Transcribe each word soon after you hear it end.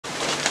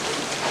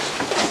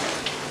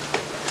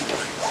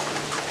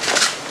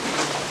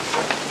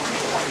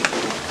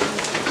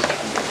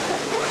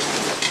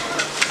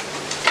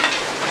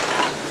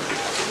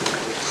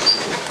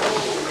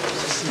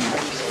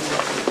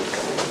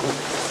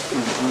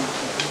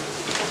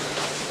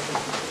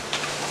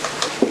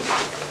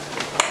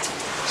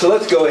So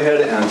let's go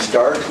ahead and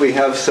start. We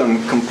have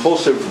some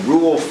compulsive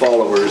rule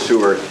followers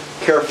who are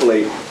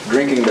carefully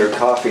drinking their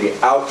coffee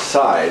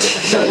outside.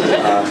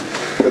 But,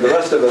 for the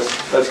rest of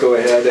us, let's go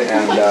ahead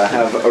and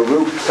have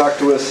Anup talk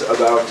to us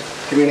about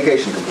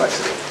communication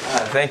complexity.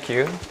 Thank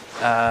you.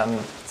 I'm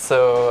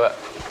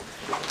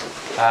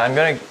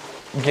going to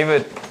give a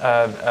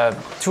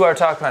 2-hour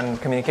talk on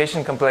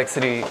communication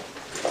complexity.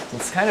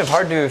 It's kind of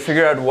hard to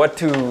figure out what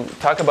to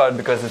talk about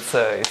because it's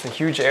a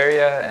huge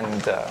area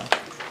and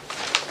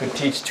could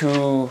teach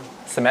 2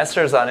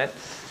 semesters on it.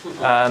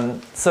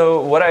 So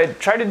what I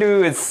try to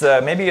do is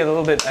maybe a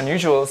little bit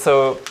unusual.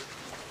 So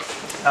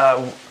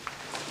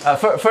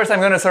first I'm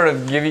going to sort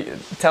of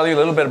tell you a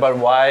little bit about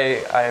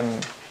why I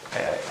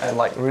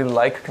really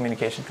like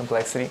communication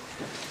complexity.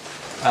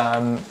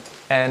 And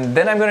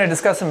then I'm going to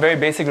discuss some very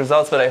basic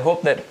results, but I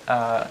hope that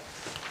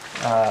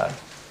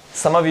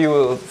some of you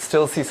will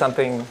still see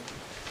something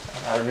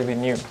really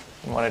new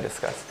and want to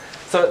discuss.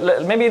 So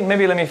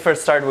maybe let me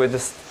first start with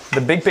just the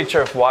big picture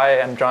of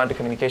why I'm drawn to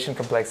communication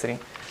complexity.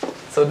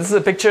 So this is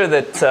a picture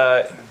that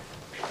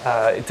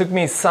it took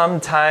me some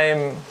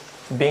time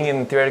being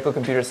in theoretical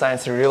computer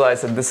science to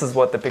realize that this is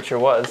what the picture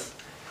was.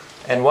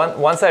 And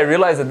once I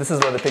realized that this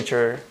is what the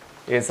picture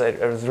is, I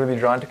was really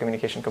drawn to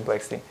communication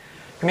complexity.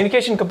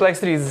 Communication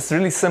complexity is this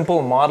really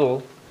simple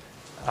model,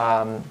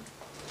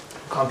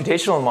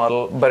 computational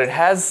model, but it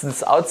has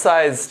this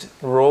outsized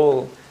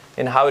role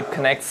in how it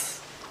connects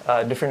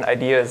different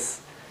ideas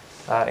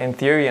in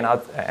theory and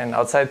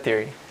outside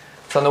theory.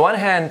 So on the one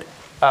hand,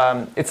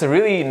 it's a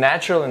really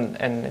natural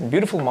and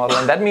beautiful model,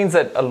 and that means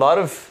that a lot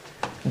of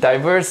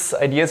diverse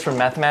ideas from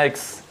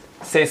mathematics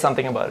say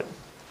something about it.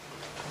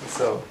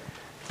 So,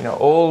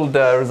 old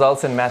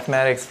results in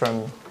mathematics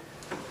from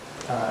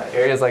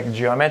areas like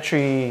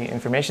geometry,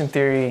 information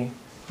theory,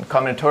 and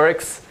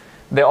combinatorics,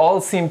 they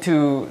all seem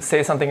to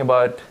say something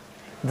about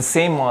the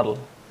same model,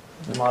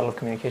 the model of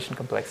communication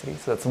complexity.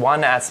 So that's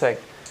one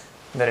aspect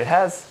that it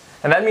has.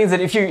 And that means that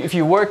if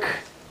you work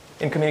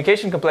in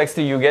communication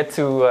complexity, you get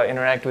to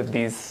interact with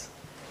these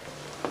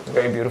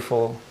very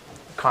beautiful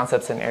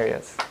concepts and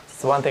areas. It's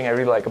the one thing I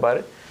really like about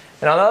it.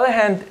 And on the other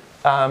hand,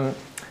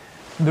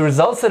 the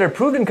results that are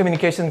proved in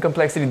communication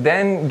complexity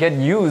then get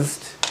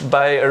used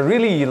by a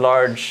really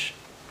large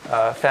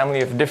family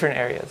of different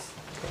areas.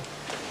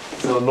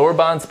 So lower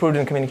bounds proved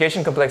in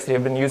communication complexity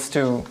have been used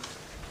to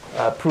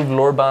prove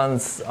lower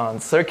bounds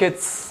on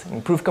circuits.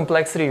 In proof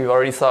complexity, we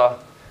already saw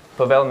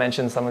Pavel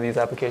mention some of these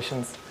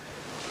applications.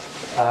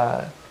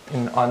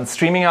 On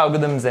streaming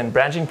algorithms and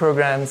branching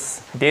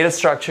programs, data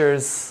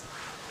structures,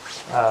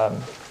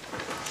 and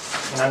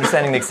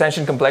understanding the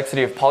extension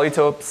complexity of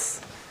polytopes,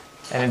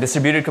 and in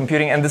distributed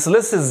computing. And this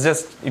list is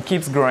it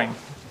keeps growing.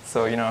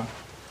 So, this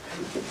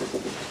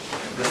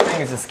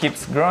thing just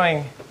keeps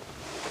growing.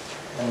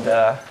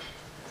 And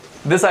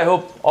this, I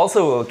hope,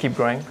 also will keep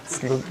growing. It's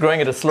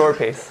growing at a slower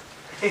pace.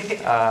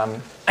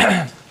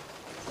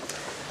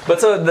 But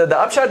so the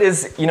upshot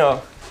is, I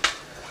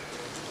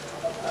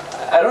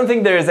don't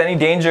think there is any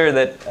danger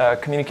that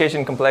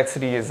communication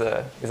complexity is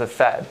a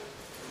fad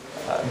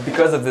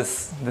because of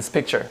this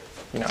picture.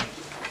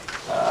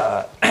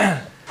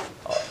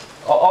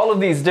 All of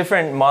these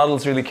different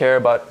models really care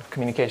about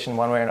communication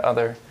one way or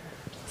another.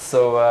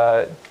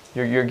 So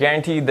you're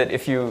guaranteed that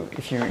if you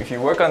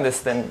work on this,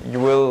 then you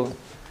will,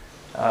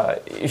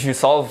 if you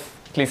solve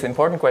at least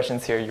important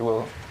questions here, you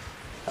will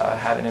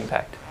have an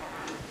impact.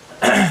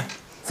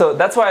 So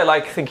that's why I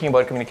like thinking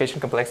about communication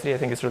complexity. I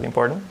think it's really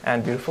important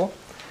and beautiful.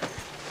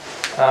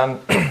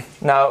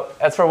 Now,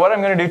 as for what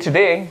I'm going to do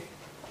today,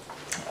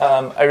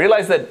 I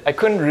realized that I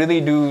couldn't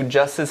really do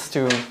justice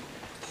to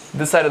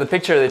this side of the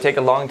picture. They take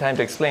a long time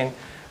to explain.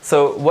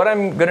 So what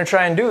I'm going to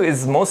try and do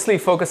is mostly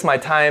focus my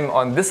time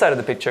on this side of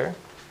the picture.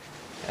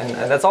 And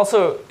that's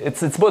also,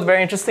 it's both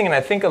very interesting, and I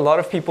think a lot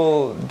of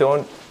people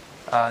don't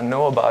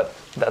know about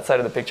that side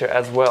of the picture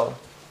as well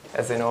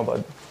as they know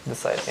about this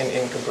side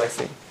in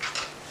complexity.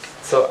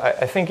 So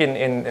I think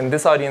in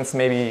this audience,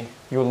 maybe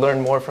you'll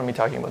learn more from me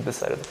talking about this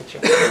side of the picture.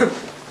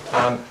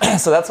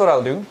 So that's what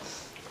I'll do.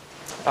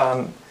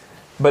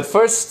 But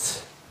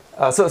first,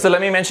 so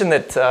let me mention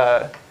that,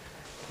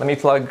 let me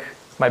plug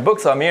my book.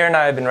 So Amir and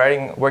I have been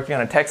working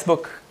on a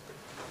textbook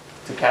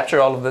to capture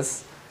all of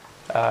this.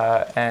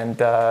 And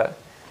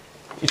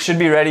it should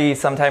be ready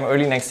sometime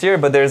early next year,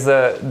 but there's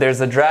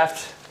a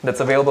draft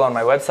that's available on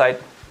my website.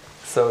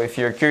 So if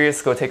you're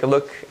curious, go take a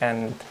look,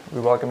 and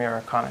we welcome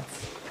your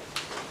comments.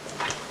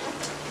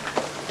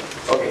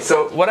 Okay,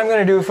 so what I'm going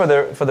to do for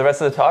the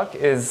rest of the talk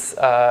is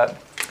I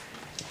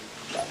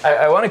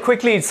want to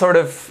quickly sort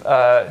of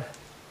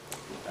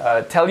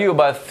tell you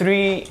about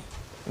 3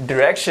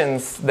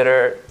 directions that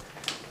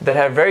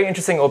have very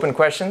interesting open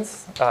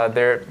questions.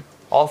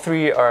 All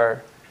 3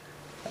 are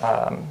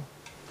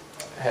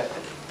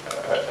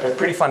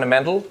pretty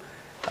fundamental,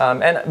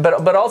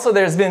 but also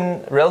there's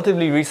been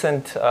relatively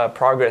recent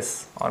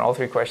progress on all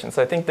 3 questions.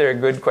 So I think they're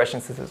good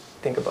questions to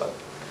think about.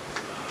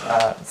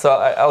 So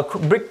I'll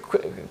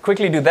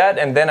quickly do that,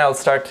 and then I'll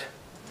start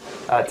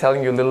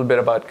telling you a little bit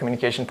about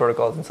communication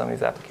protocols and some of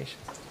these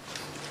applications.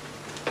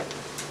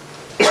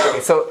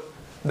 Okay, so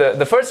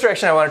the first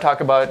direction I want to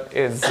talk about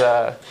is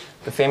the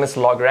famous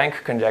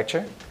log-rank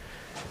conjecture.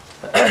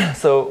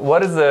 So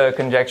what is the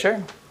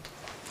conjecture?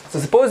 So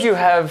suppose you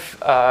have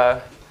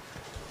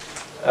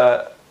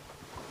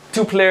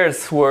two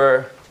players who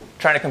are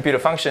trying to compute a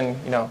function,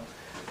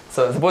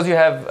 So suppose you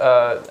have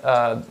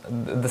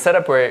the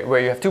setup where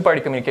you have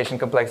two-party communication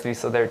complexity.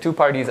 So there are two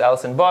parties,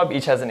 Alice and Bob,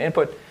 each has an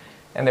input,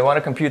 and they want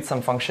to compute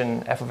some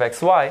function f of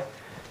x, y.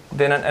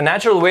 Then a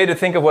natural way to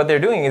think of what they're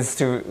doing is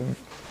to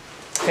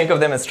think of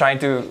them as trying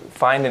to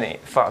find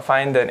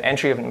an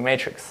entry of a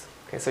matrix.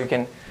 Okay, so you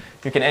can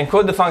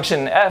encode the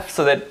function f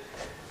so that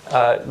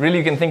really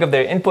you can think of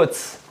their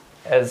inputs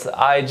as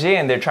ij,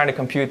 and they're trying to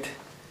compute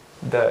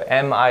the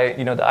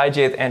the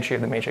ijth entry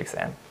of the matrix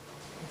M.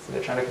 So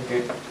they're trying to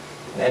compute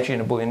an entry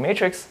in a Boolean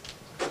matrix.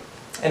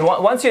 And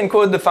once you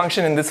encode the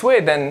function in this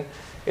way, then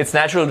it's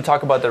natural to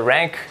talk about the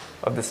rank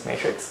of this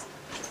matrix.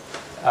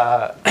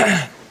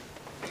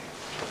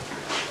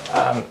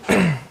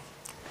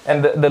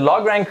 And the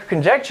log-rank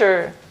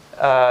conjecture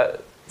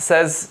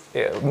says,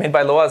 made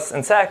by Loas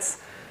and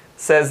Sachs,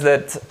 says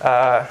that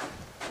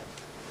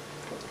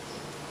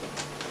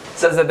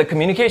the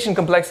communication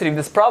complexity of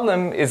this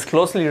problem is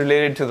closely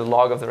related to the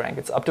log of the rank.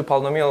 It's up to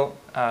polynomial.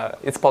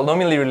 It's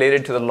polynomially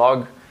related to the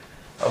log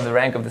of the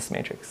rank of this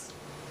matrix.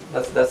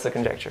 That's the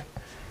conjecture.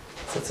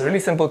 So it's a really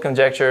simple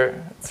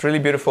conjecture. It's really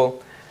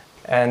beautiful,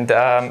 and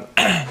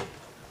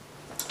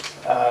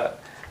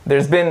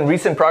there's been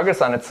recent progress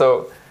on it.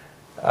 So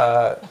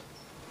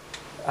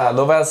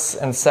Loas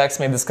and Sachs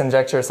made this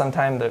conjecture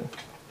sometime the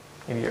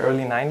maybe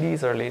early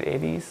 90s or late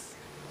 80s.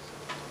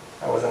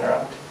 I wasn't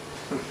around.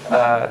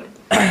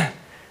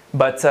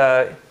 But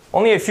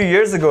only a few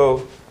years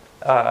ago,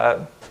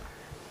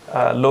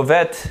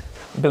 Lovett,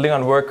 building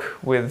on work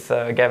with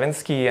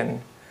Gavinsky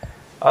and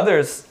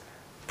others,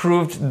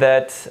 proved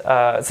that,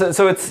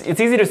 so it's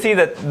easy to see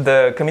that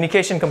the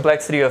communication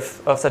complexity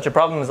of such a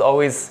problem is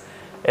always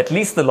at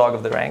least the log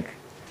of the rank.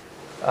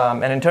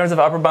 And in terms of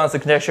upper bounds, the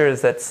conjecture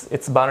is that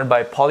it's bounded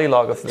by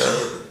polylog of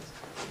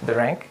the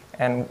rank.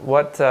 And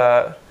what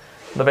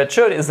Lovett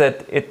showed is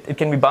that it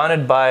can be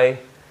bounded by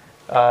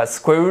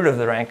square root of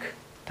the rank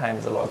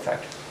times the log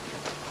factor.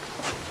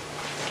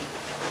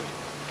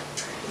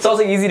 It's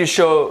also easy to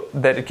show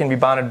that it can be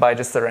bounded by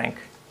just the rank.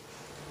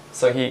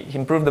 So he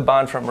improved the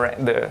bound from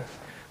the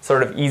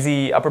sort of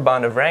easy upper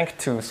bound of rank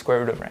to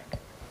square root of rank.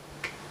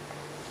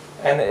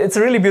 And it's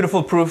a really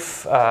beautiful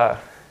proof.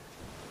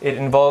 It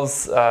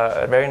involves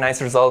a very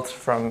nice result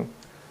from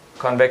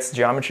convex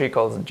geometry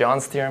called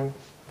John's theorem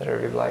that I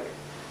really like.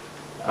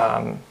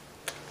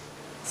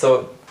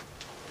 So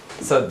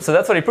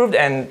that's what he proved,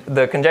 and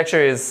the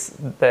conjecture is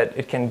that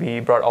it can be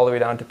brought all the way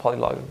down to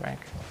polylog of rank.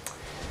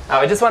 Now,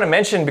 I just want to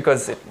mention,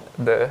 because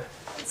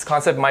this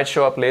concept might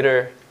show up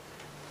later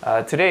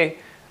today,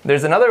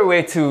 there's another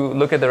way to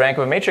look at the rank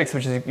of a matrix,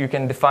 which is you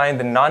can define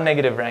the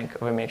non-negative rank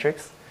of a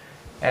matrix.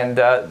 And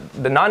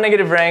the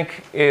non-negative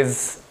rank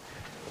is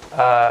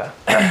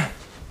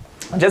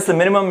just the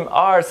minimum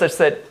R such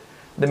that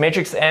the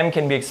matrix M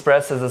can be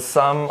expressed as a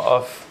sum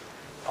of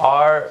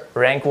R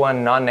rank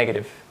 1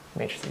 non-negative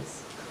matrices.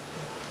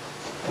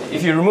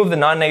 If you remove the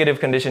non-negative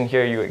condition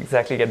here, you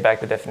exactly get back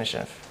the definition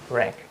of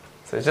rank.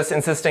 So it's just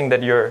insisting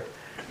that your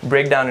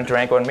breakdown into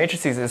rank 1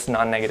 matrices is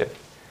non-negative.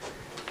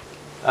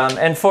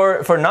 And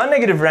for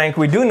non-negative rank,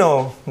 we do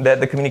know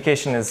that the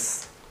communication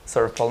is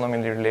sort of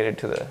polynomially related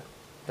to the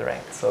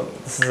rank. So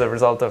this is a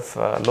result of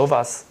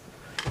Loas.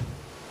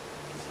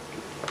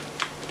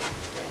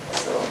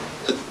 So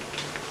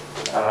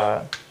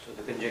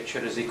the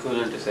conjecture is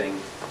equivalent to saying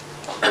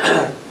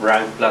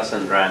rank plus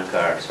and rank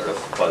are sort of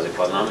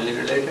quasi-polynomially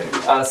related?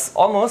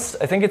 Almost.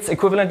 I think it's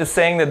equivalent to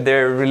saying that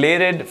they're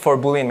related for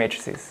Boolean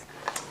matrices.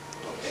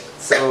 Okay.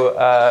 So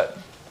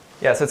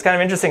so it's kind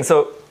of interesting.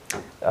 So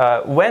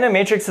when a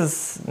matrix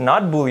is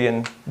not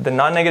Boolean, the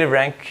non-negative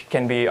rank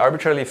can be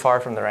arbitrarily far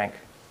from the rank.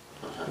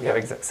 We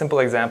have simple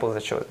examples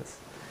that show this.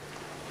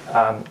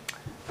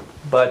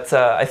 But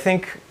I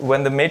think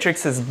when the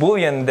matrix is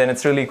Boolean, then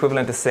it's really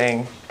equivalent to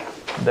saying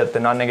that the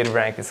non-negative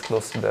rank is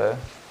close to the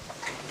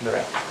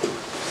rank.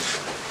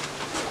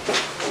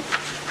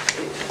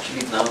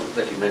 Actually, now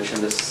that you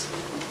mentioned this,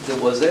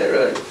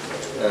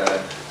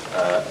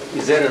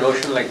 is there a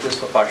notion like this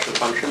for partial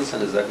functions,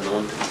 and is that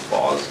known to be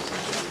false?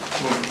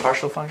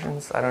 Partial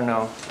functions? I don't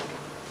know.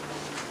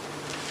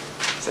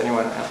 Does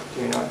anyone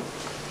do you know it?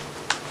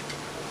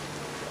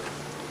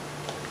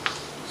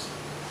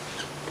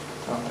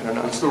 Oh, I don't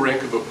know. What's the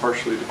rank of a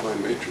partially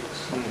defined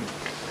matrix?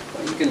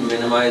 You can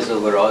minimize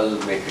over all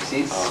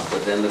matrices,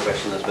 but then the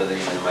question is whether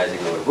you're minimizing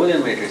over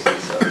Boolean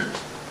matrices or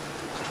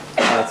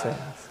That's right.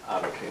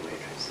 arbitrary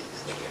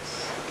matrices, I guess.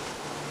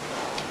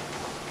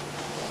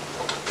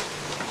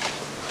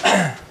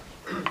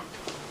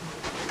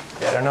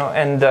 Yeah, I don't know.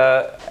 And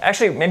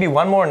actually, maybe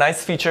one more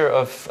nice feature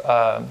of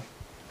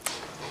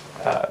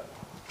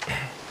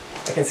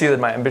I can see that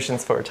my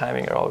ambitions for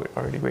timing are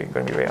already going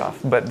to be way off.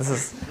 But this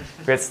is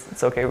great.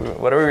 It's okay.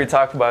 Whatever we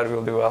talk about,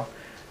 we'll do well.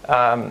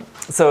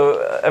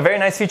 So a very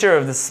nice feature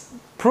of this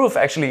proof,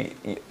 actually,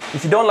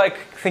 if you don't like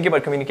thinking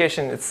about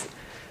communication, it's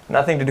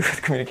nothing to do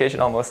with communication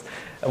almost.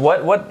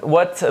 What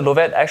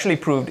Lovett actually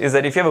proved is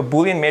that if you have a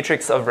Boolean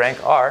matrix of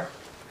rank R,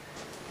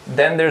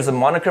 then there's a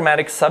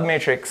monochromatic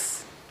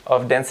submatrix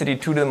of density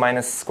 2 to the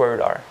minus square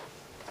root R.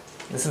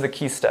 This is the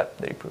key step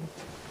that he proved.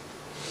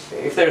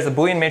 If there's a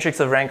Boolean matrix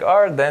of rank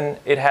R, then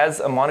it has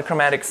a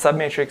monochromatic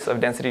submatrix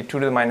of density 2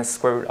 to the minus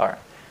square root R.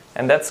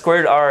 And that square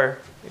root R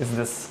is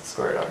this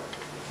square root R.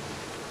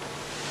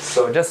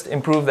 So just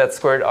improve that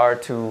square root R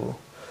to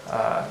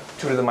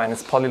 2 to the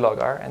minus polylog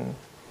R, and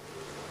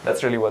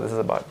that's really what this is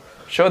about.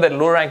 Show that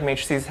low rank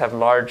matrices have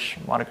large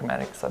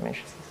monochromatic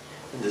submatrices.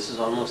 This is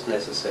almost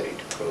necessary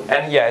to prove.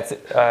 And yeah, it's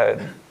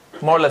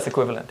more or less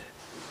equivalent.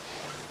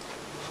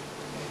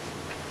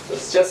 So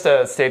it's just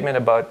a statement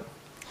about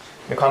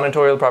the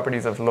combinatorial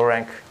properties of low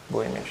rank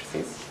Boolean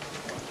matrices.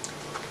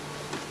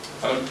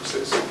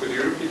 So could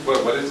you repeat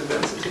what is the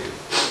density?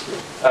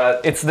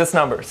 It's this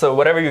number. So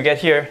whatever you get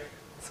here,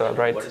 so I'll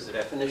write. What is the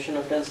definition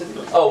of density?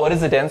 Oh, what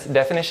is the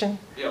definition?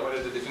 Yeah, what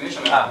is the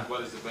definition Ah. and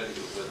what is the value?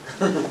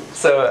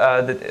 So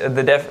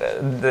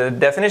the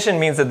definition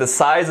means that the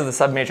size of the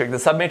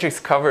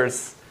submatrix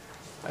covers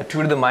a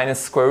 2 to the minus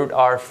square root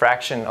R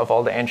fraction of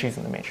all the entries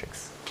in the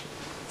matrix.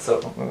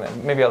 So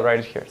maybe I'll write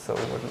it here. So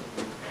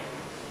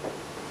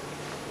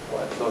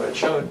what Lovett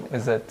showed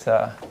is that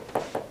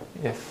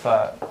if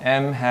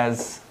M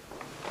has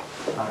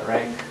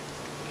rank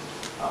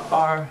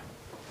R,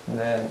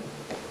 then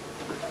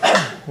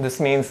this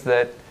means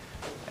that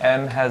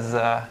M has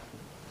a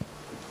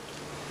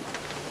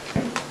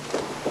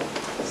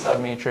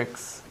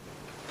submatrix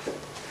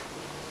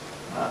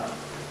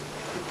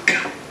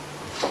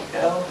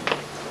L,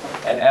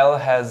 and L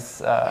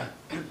has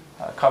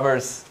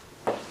covers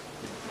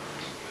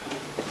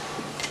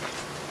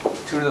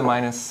 2 to the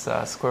minus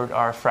square root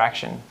R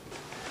fraction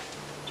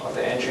of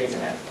the entries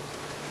in M.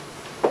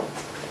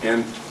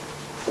 And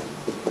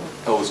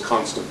L is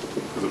constant,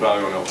 because the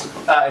value on L is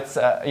constant. It's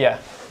yeah,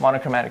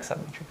 monochromatic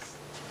submatrix.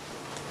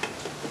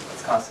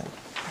 It's constant.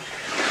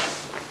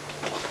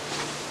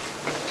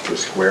 The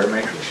square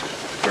matrix?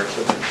 Square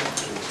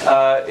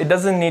submatrix? It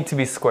doesn't need to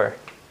be square.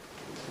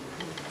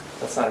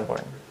 That's not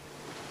important.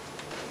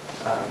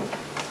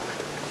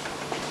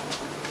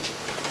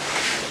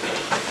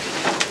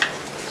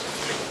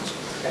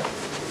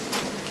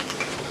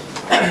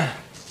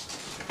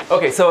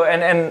 Okay, so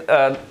and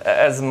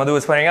as Madhu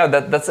was pointing out,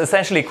 that's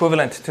essentially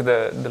equivalent to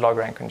the log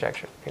rank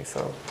conjecture. Okay,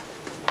 so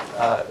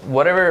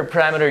whatever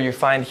parameter you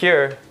find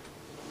here,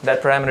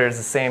 that parameter is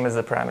the same as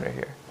the parameter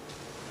here.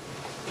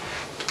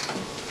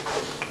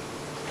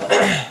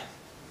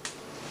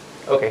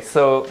 Okay,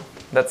 so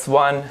that's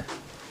one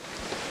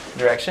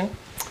direction.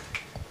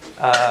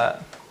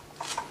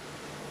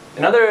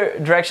 Another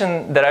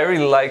direction that I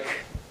really like,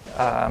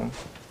 that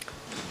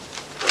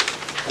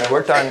I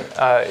worked on,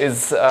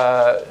 is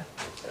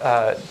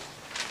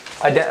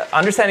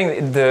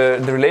understanding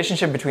the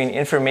relationship between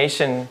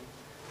information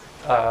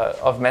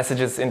of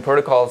messages in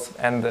protocols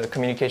and the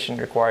communication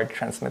required to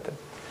transmit them.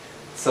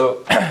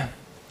 So I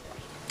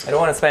don't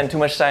want to spend too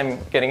much time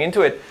getting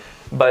into it,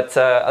 but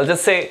I'll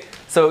just say,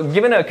 so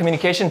given a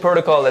communication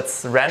protocol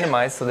that's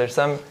randomized, so there's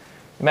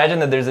imagine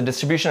that there's a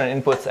distribution on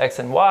inputs X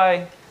and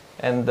Y,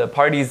 and the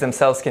parties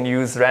themselves can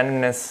use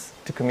randomness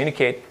to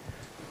communicate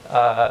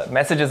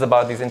messages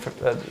about these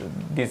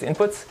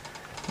inputs.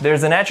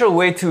 There's a natural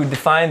way to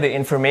define the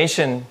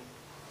information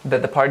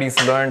that the parties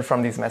learn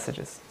from these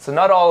messages. So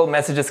not all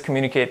messages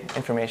communicate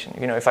information.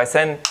 You know, if I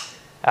send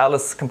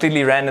Alice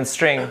completely random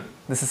string,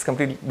 this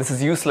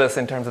is useless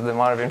in terms of the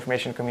amount of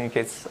information it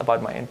communicates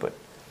about my input.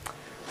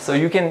 So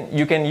you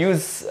can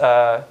use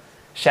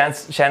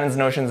Shannon's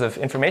notions of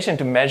information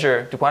to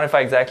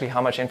quantify exactly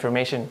how much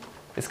information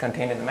is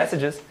contained in the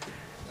messages.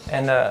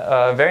 And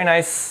very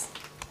nice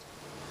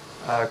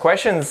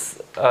questions,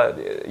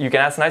 you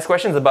can ask nice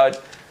questions about,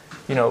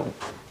 you know,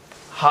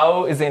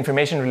 how is the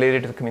information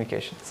related to the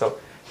communication? So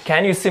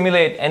can you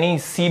simulate any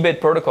C-bit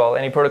protocol,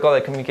 any protocol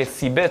that communicates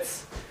C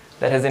bits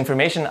that has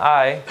information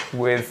I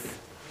with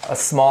a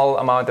small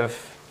amount of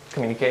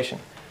communication?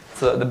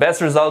 So the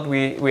best result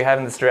we have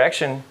in this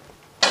direction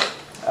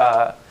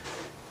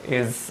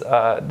is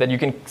that you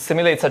can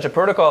simulate such a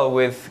protocol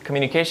with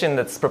communication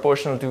that's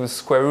proportional to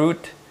square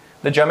root,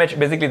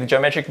 basically the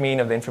geometric mean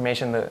of the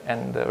information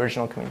and the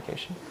original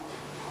communication,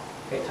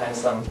 okay, times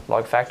some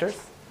log factors.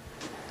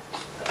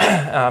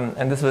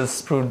 And this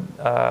was proved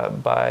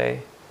by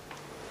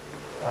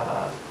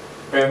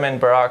Braverman,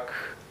 Barak,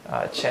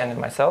 Chen, and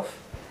myself.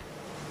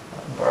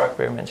 Barak,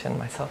 Braverman, Chen, and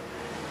myself.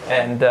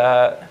 And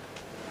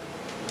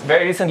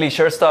very recently,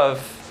 Sherstov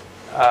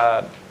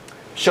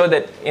showed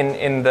that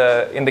in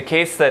the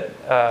case that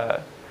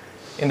the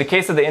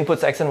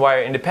inputs X and Y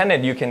are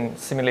independent, you can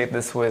simulate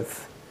this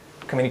with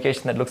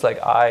communication that looks like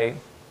I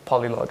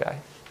polylog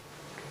I.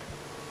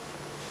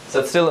 So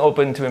it's still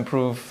open to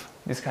improve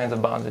these kinds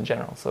of bounds in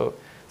general. So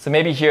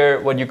maybe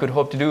here what you could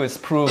hope to do is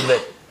prove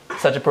that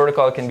such a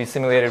protocol can be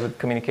simulated with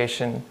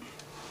communication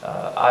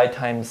I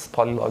times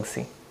polylog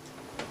C.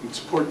 It's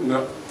important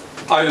that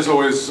I is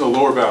always a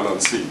lower bound on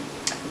C.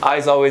 I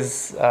is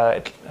always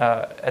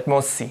at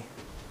most C.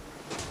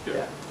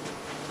 Yeah.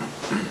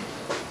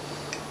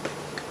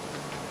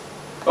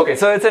 Okay,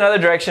 so it's another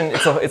direction.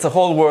 It's a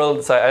whole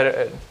world. So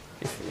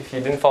if you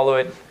didn't follow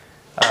it,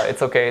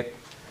 it's okay.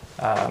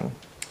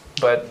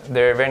 But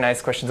there are very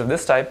nice questions of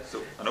this type.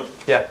 So, Anup,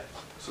 Yeah.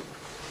 so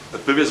the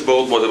previous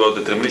board was about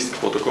deterministic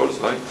protocols,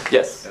 right?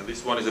 Yes. And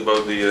this one is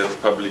about the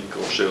public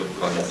or shared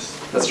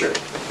randomness. That's true.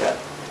 Yeah.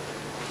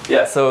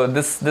 Yeah. So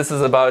this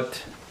is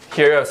about.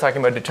 Here I was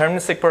talking about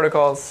deterministic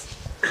protocols,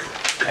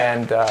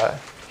 and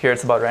here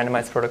it's about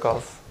randomized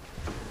protocols.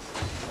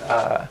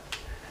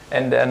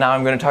 And now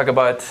I'm going to talk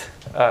about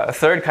a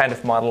third kind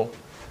of model,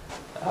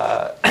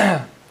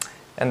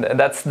 and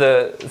that's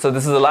so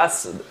this is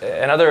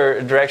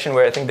another direction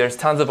where I think there's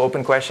tons of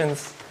open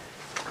questions,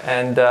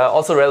 and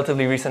also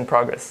relatively recent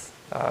progress,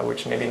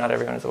 which maybe not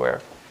everyone is aware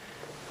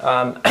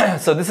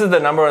of. So this is the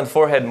number on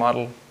forehead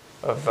model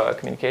of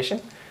communication.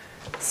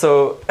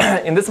 So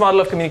in this model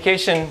of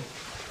communication,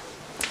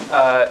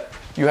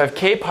 you have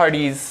k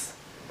parties,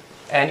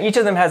 and each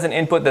of them has an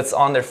input that's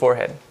on their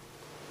forehead.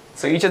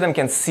 So each of them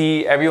can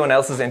see everyone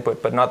else's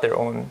input, but not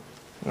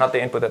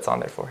the input that's on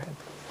their forehead.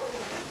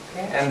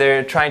 Okay. And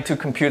they're trying to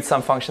compute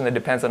some function that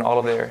depends on all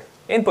of their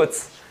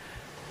inputs.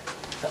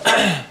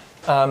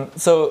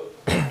 So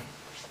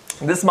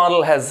this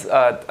model has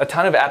a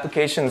ton of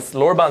applications.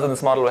 Lower bounds on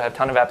this model will have a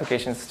ton of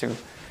applications to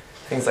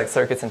things like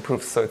circuits and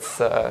proofs. So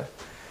it's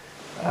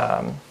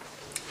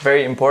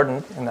very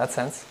important in that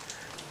sense.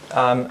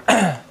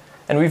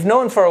 And we've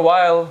known for a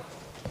while,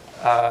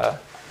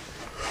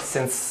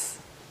 since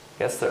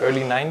I guess the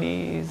early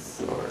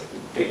 90s or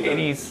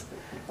 80s,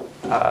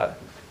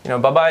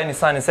 Babai,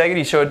 Nissan, and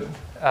Segedi showed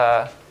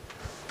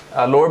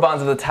lower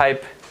bounds of the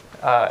type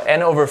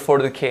n over 4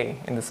 to the k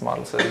in this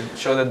model. So they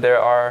show that there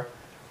are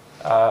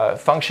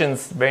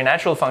functions, very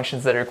natural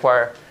functions that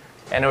require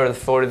n over the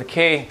 4 to the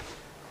k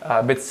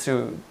bits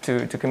to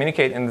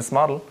communicate in this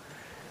model.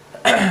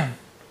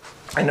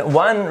 And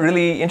one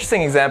really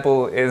interesting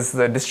example is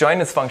the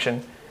disjointness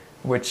function,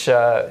 which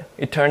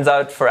it turns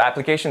out for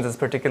applications is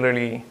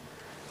particularly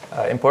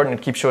important.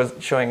 It keeps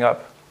showing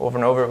up over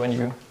and over when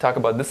you talk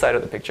about this side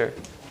of the picture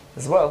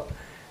as well.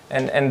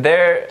 And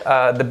there,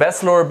 the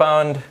best lower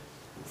bound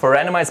for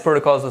randomized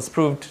protocols was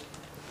proved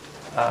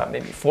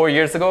maybe 4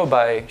 years ago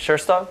by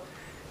Scherstov.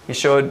 He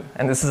showed,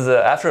 and this is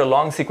after a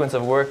long sequence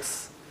of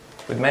works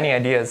with many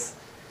ideas,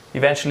 he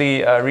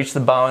eventually reached the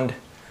bound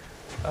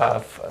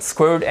of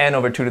square root n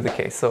over 2 to the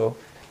k. So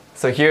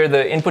here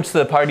the inputs to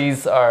the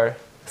parties are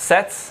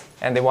sets,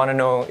 and they want to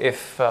know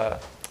if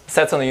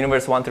sets on the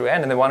universe 1 through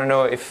n, and they want to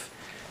know if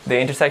the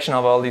intersection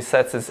of all these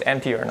sets is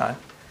empty or not.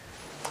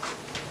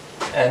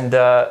 And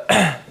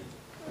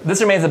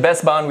this remains the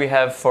best bound we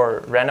have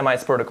for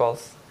randomized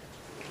protocols.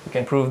 We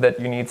can prove that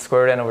you need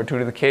square root n over 2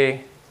 to the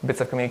k bits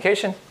of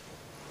communication.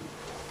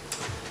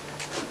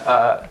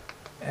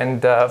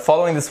 And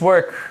following this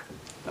work,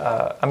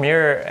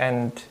 Amir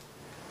and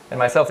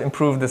myself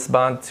improved this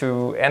bound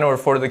to n over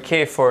 4 to the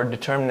k for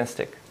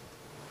deterministic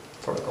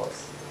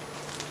protocols.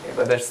 Okay,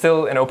 but there's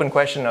still an open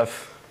question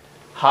of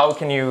how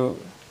can you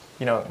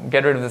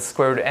get rid of the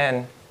square root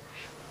n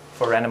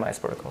for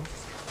randomized protocols.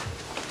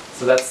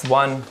 So that's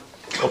one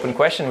open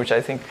question which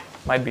I think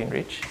might be in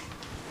reach.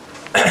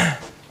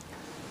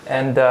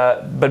 And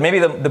but maybe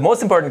the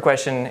most important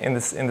question in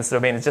this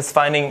domain is just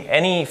finding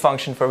any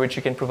function for which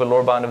you can prove a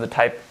lower bound of the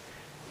type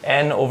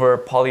n over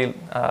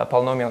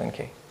polynomial in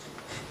k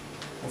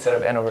instead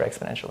of n over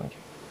exponential in k.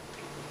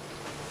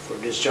 For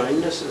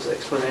disjointness, is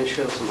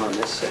exponential somehow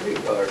necessary,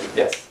 or?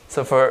 Yes.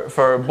 So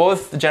for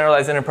both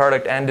generalized inner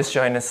product and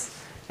disjointness,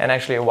 and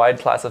actually a wide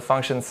class of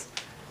functions,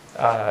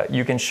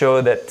 you can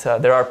show that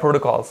there are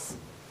protocols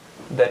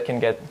that can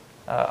get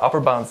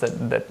upper bounds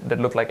that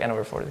look like n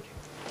over 4 to the k.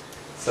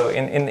 So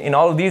in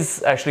all of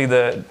these, actually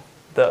the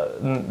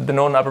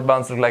known upper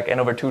bounds look like n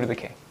over 2 to the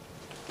k.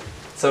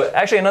 So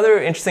actually another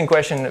interesting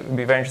question that would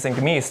be very interesting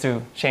to me is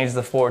to change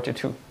the 4 to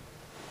 2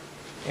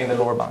 in the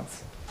lower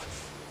bounds,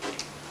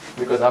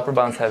 because upper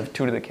bounds have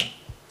 2 to the k.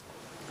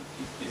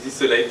 Is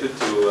this related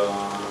to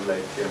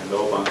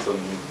lower bounds on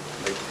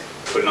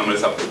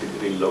polynomials up to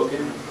degree log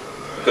n?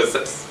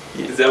 Because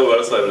there we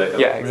also have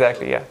yeah,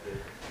 exactly, yeah.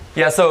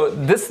 Yeah, so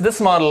this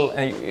model,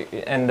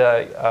 and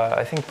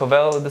I think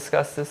Pavel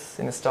discussed this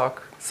in his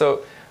talk.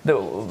 So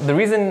the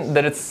reason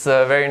that it's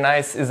very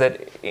nice is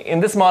that in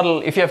this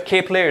model, if you have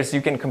k players,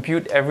 you can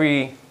compute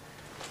every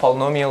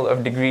polynomial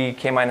of degree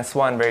k minus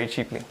 1 very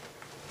cheaply.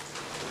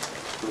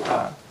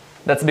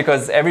 That's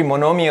because every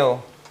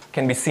monomial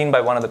can be seen by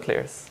one of the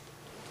players.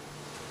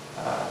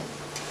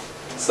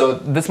 So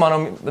this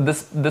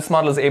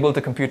model is able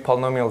to compute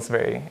polynomials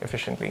very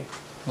efficiently,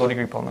 low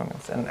degree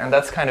polynomials. And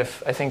that's kind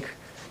of, I think,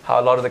 how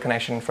a lot of the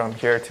connection from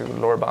here to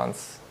lower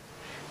bounds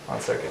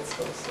on circuits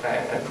goes,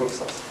 and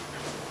proofs also.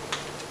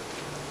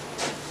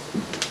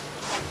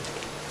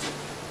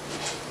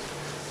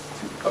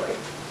 Okay.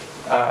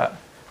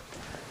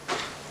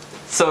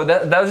 So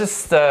that was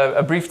just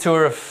a brief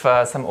tour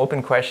of some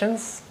open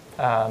questions.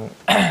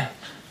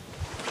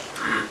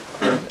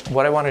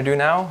 What I want to do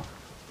now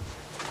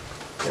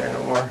there are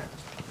no more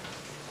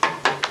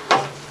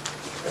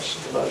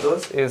questions about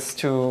those, is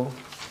to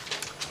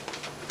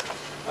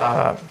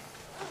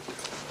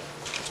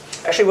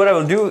actually what I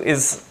will do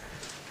is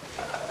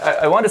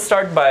I want to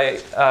start by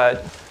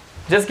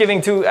just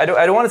giving two. I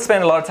don't want to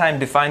spend a lot of time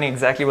defining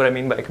exactly what I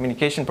mean by a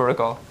communication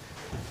protocol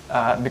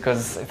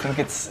because I think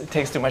it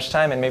takes too much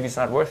time and maybe it's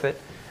not worth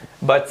it.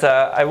 But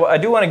I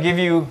do want to give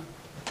you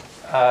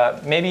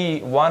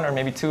maybe one or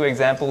maybe two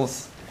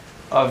examples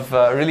of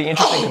really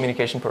interesting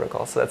communication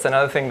protocols. So that's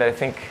another thing that I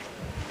think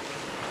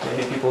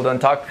maybe people don't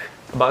talk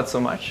about so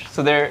much.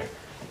 So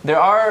there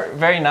are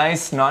very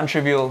nice,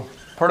 non-trivial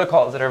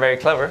protocols that are very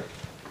clever.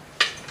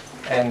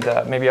 And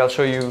maybe I'll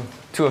show you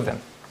two of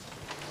them.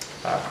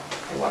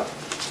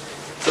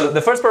 So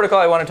the first protocol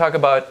I want to talk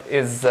about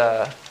is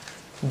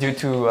due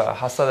to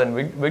Hassad and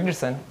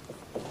Wigderson.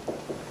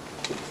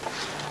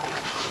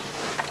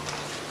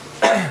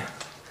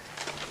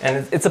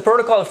 And it's a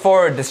protocol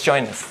for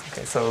disjointness.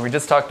 Okay, so we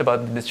just talked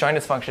about the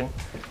disjointness function.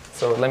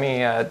 So let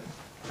me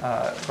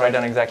write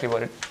down exactly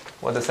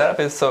what the setup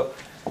is. So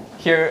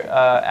here,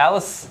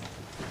 Alice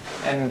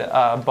and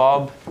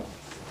Bob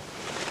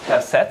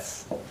have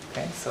sets.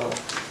 Okay, so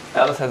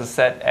Alice has a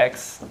set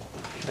X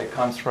that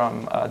comes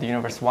from the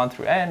universe 1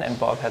 through n, and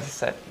Bob has a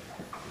set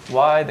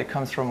Y that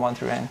comes from 1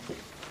 through n.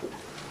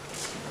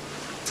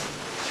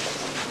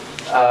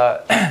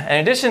 In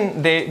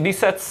addition, these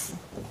sets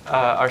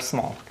are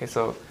small. Okay,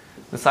 so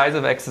the size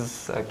of X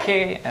is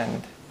k,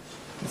 and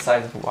the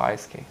size of Y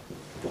is k.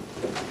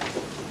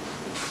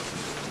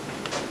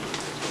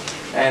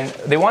 And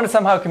they want to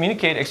somehow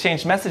communicate,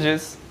 exchange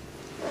messages,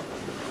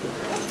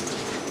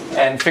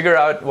 and figure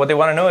out what they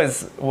want to know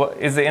is what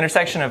is the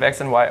intersection of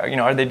X and Y.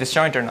 Are they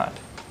disjoint or not?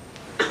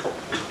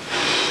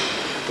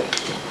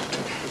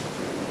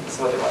 That's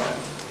what they want to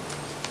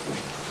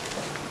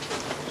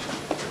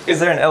know. Is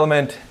there an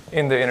element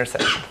in the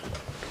intersection?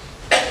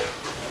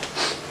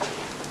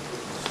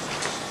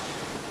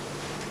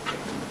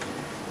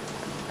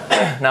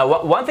 Now,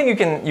 one thing you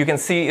can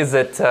see is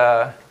that,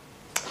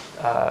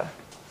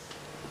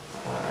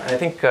 I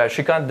think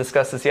Shrikant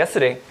discussed this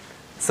yesterday.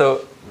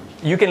 So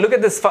you can look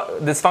at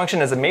this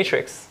function as a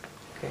matrix,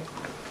 okay?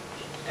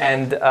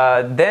 And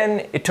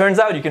then it turns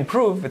out you can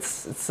prove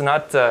it's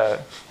not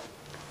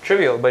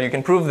trivial, but you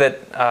can prove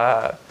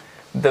that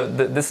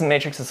this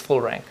matrix is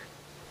full rank,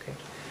 okay?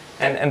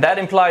 And that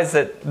implies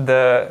that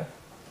the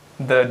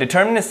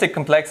deterministic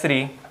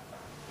complexity,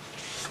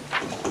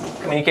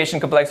 communication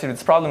complexity of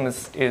this problem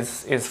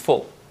is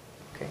full,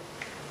 okay?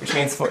 Which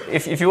means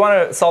if you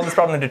want to solve this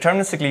problem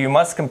deterministically, you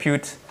must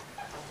compute,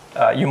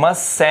 you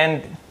must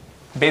send.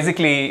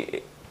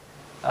 Basically,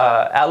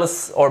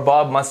 Alice or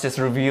Bob must just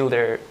reveal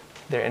their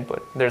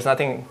input. There's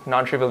nothing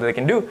non-trivial that they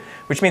can do,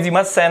 which means you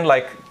must send,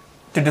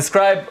 to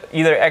describe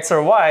either X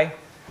or Y,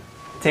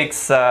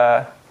 takes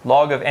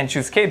log of n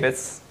choose k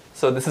bits.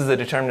 So this is the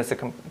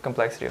deterministic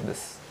complexity of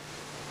this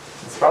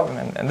problem.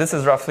 And this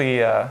is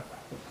roughly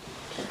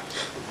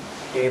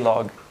k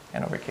log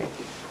n over k.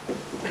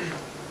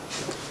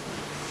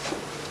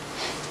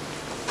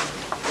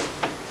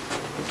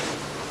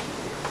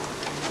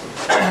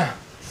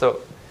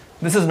 So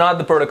this is not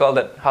the protocol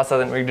that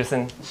Hassad and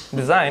Wigderson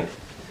designed.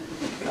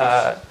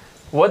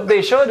 What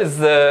they showed is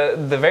the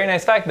very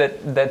nice fact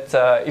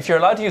that if you're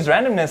allowed to use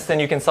randomness, then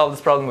you can solve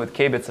this problem with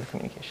k bits of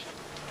communication.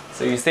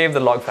 So you save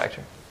the log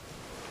factor.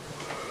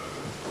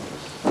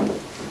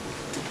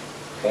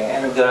 Okay,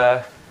 and it's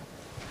a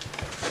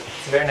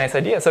very nice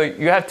idea. So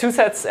you have two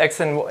sets, X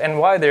and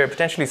Y. They're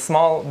potentially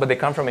small, but they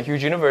come from a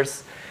huge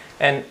universe.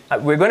 And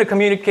we're going to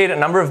communicate a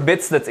number of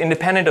bits that's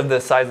independent of the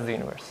size of the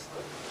universe.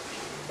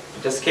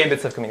 Just k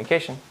bits of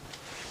communication.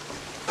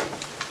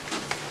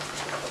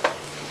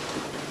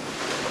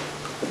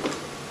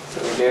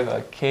 So we gave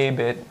a k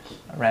bit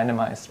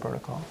randomized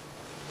protocol.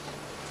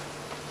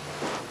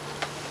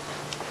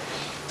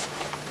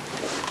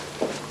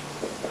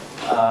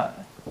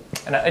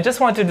 And I just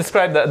want to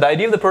describe the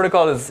idea of the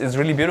protocol is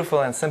really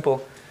beautiful and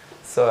simple.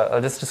 So I'll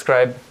just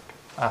describe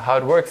how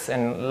it works.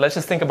 And let's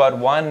just think about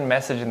one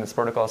message in this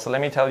protocol. So let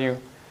me tell you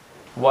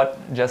what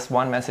just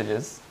one message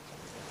is.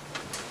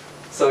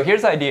 So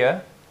here's the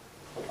idea.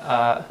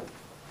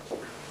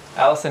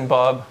 Alice and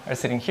Bob are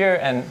sitting here,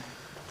 and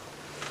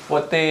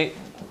what they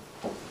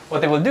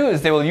will do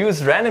is they will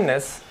use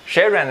randomness,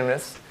 shared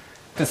randomness,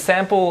 to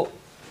sample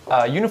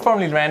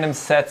uniformly random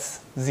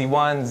sets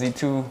Z1,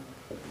 Z2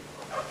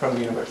 from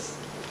the universe.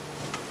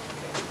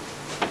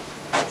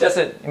 Just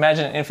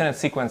imagine an infinite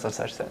sequence of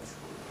such sets.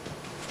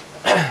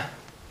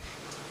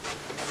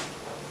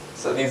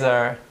 So these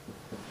are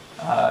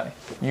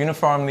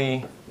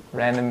uniformly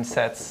random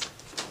sets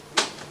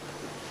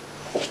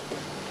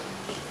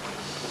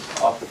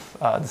of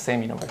the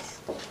same universe.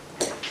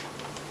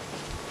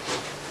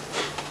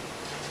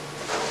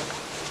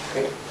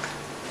 Okay.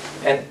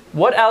 And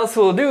what Alice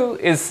will do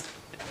is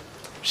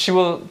she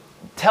will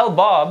tell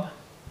Bob,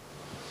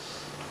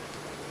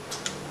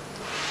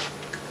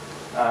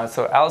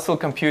 so Alice will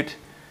compute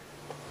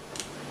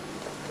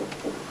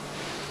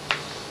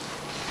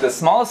the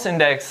smallest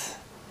index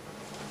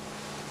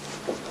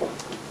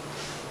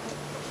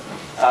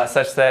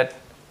such that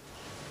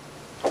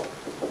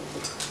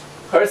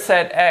her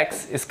set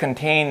X is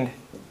contained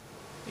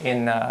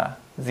in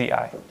Zi.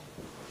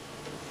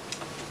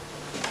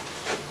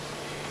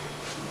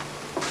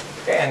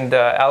 And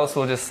Alice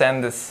will just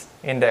send this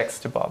index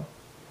to Bob.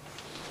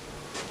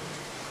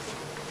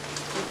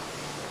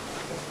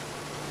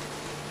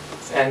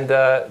 And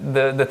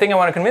the thing I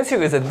want to convince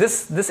you is that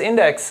this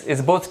index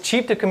is both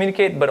cheap to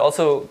communicate, but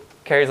also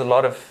carries a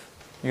lot of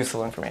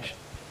useful information.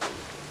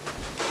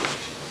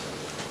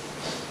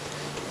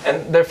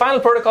 And their final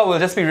protocol will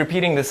just be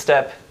repeating this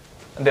step.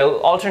 They'll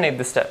alternate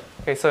this step.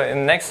 Okay, so in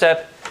the next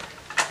step,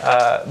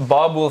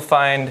 Bob will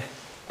find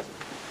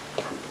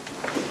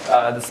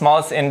the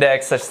smallest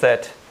index such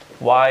that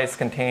y is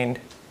contained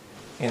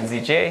in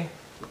Zj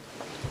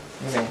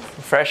using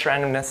fresh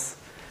randomness.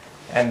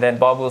 And then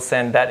Bob will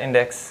send that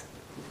index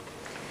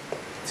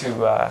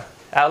to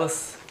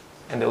Alice,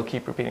 and they'll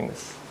keep repeating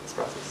this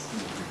process.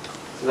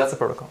 So that's the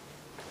protocol.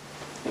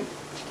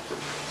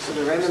 So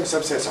the random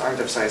subsets aren't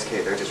of size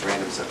k, they're just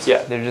random subsets?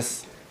 Yeah,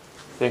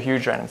 they're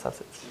huge random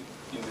subsets.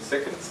 In the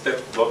second step,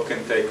 Bob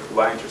can take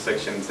y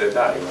intersection zi,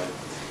 right?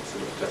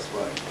 Instead of just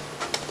y.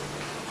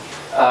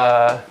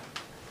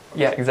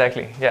 Yeah,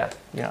 exactly. Yeah,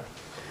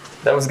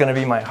 that was going to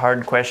be my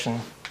hard question,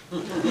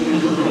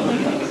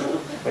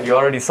 but you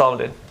already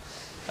solved it.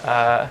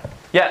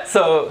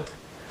 So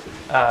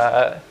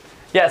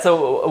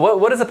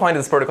what is the point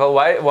of this protocol?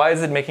 Why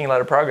is it making a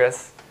lot of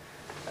progress?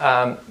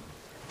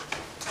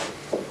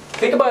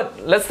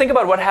 Let's think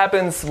about what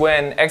happens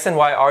when x and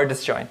y are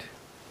disjoint.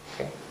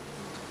 Okay.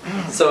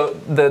 So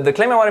the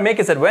claim I want to make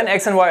is that when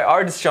x and y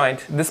are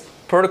disjoint, this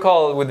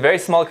protocol with very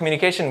small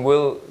communication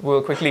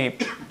will quickly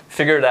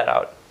figure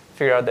out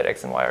that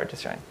x and y are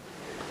disjoint.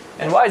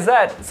 And why is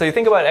that? So you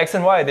think about x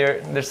and y,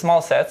 they're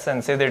small sets,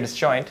 and say they're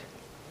disjoint.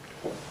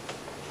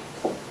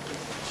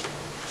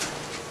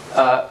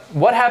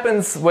 What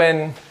happens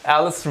when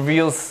Alice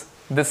reveals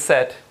this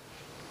set,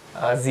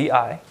 Zi?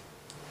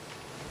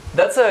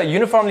 That's a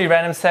uniformly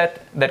random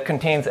set that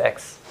contains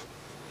x.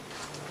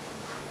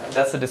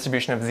 That's the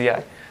distribution of Zi.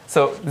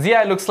 So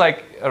Zi looks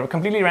like a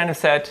completely random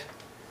set,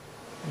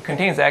 it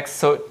contains x.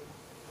 So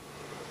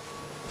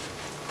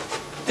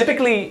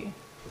typically,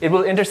 it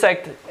will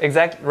intersect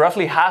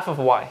roughly half of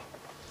y.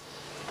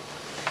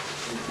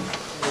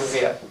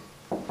 Zi.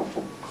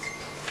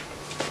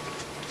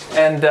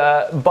 And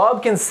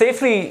Bob can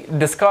safely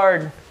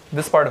discard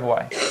this part of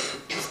y.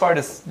 This part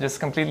is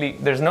just completely,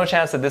 there's no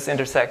chance that this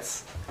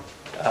intersects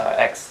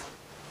x.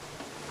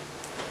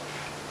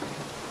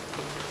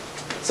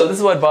 So this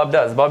is what Bob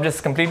does. Bob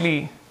just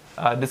completely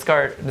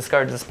discards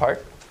this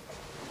part.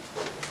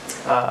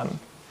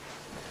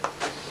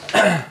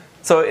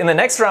 So in the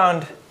next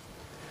round,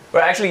 or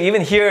actually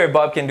even here,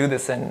 Bob can do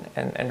this and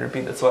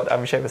repeat. That's what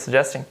Avishai was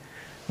suggesting.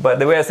 But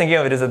the way I was thinking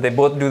of it is that they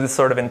both do this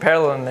sort of in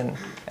parallel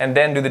and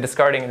then do the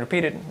discarding and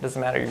repeat it. It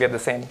doesn't matter, you get the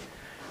same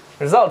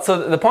result.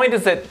 So the point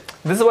is that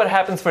this is what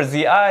happens for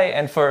Zi,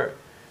 and for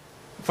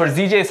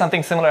Zj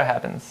something similar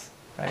happens,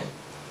 right?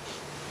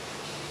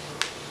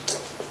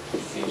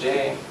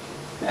 Zj,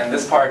 and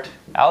this part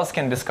Alice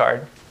can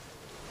discard.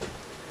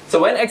 So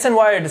when x and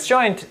y are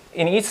disjoint,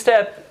 in each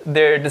step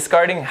they're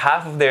discarding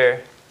half of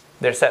their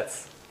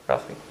sets,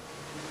 roughly.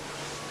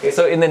 Okay,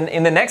 so in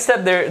the next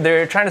step,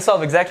 they're trying to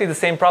solve exactly the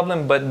same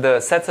problem, but the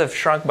sets have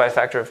shrunk by a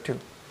factor of 2.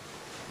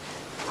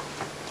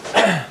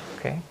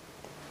 Okay.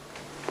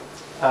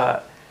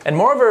 And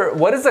moreover,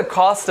 what is the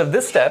cost of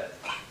this step?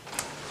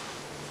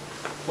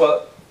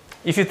 Well,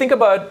 if you think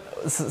about,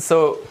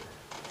 so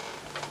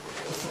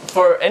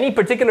for any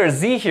particular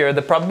z here,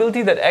 the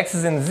probability that x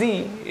is in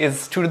z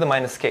is 2 to the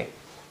minus k.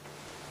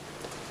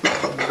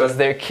 Because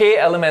there are k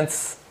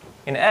elements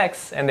in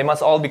x, and they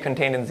must all be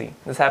contained in z.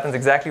 This happens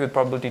exactly with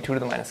probability 2 to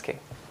the minus k.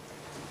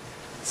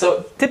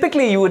 So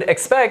typically you would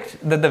expect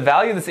that the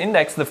value of this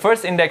index, the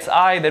first index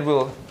I that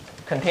will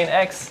contain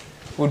x,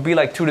 would be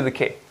like 2 to the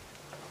k.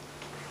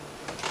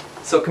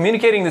 So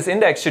communicating this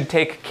index should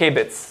take k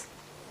bits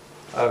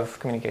of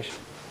communication.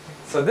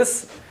 So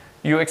this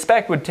you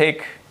expect would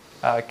take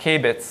k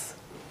bits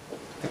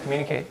to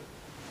communicate.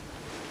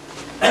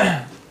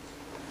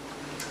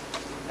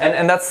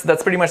 And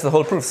that's pretty much the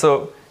whole proof.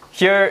 So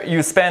here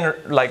you spend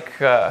like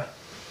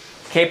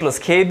k plus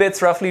k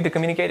bits roughly to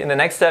communicate. In the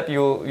next step,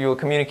 you'll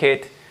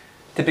communicate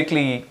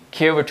typically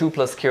k over 2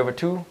 plus k over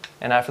 2,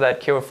 and after that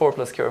k over 4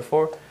 plus k over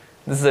 4.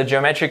 This is a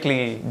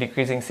geometrically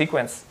decreasing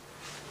sequence.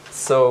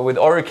 So with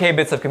order k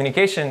bits of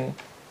communication,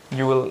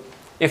 you will,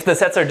 if the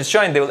sets are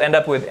disjoint, they will end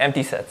up with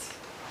empty sets.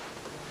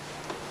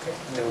 Okay,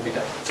 and they will be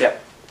done. Yeah.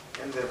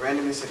 And the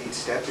randomness at each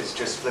step is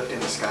just flipped in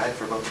the sky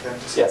for both of them?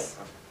 Yes.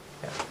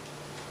 Yeah.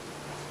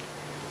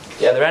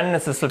 Yeah, the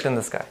randomness is flipped in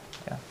the sky.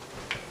 Yeah.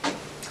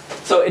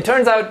 So it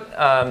turns out,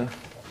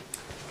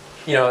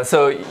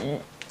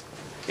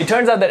 it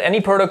turns out that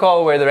any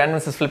protocol where the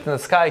randomness is flipped in the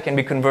sky can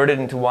be converted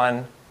into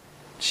one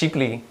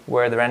cheaply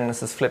where the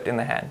randomness is flipped in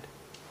the hand.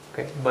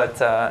 Okay, but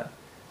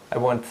I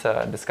won't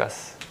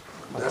discuss.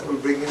 That will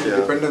bring in the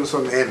dependence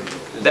on n.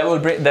 That will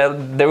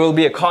there will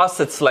be a cost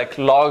that's like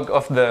log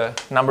of the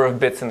number of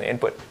bits in the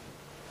input.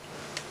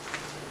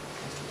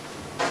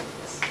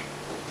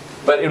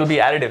 but it'll be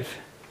additive.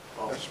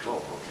 That's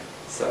true.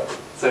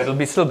 So it'll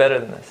be still better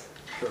than this.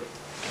 Sure.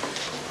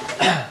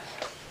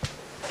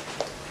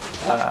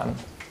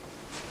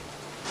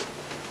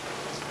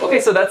 Okay,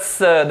 so that's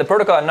the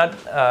protocol. I'm not.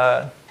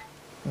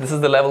 This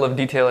is the level of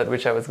detail at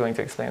which I was going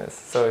to explain this.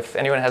 So if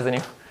anyone has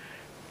any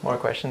more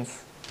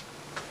questions,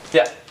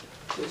 yeah.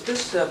 Is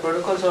this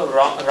protocol sort of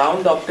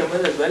round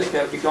optimal as well? If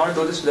you want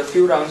to do this with a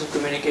few rounds of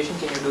communication,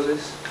 can you do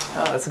this?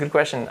 Oh, that's a good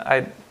question.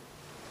 I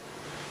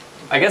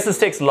guess this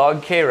takes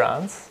log k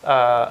rounds.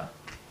 I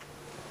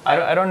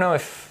don't know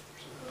if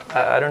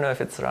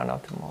it's round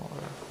optimal.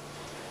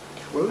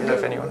 Well, I don't know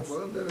if anyone's.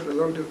 well, then it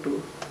resulted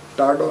to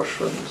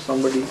Tardosh and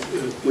somebody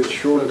which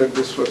showed that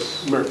this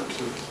was.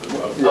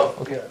 Oh,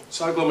 okay.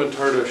 Saglam and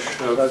Tardish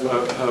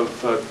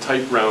have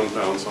tight round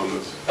bounds on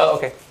this. Oh,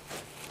 okay.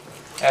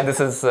 And this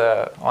is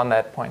on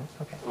that point.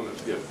 Okay. On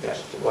this, yeah. Yeah.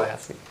 Well, it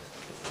has to be.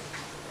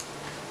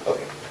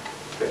 Okay.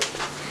 Good.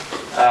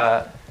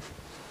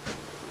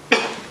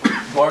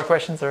 More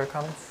questions or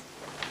comments?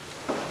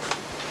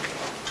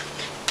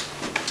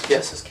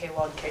 Yes, is k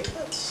log k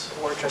bits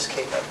or just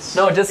k bits?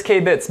 No, just k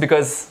bits,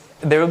 because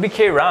there will be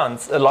k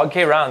rounds, log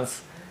k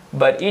rounds,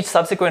 but each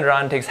subsequent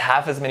round takes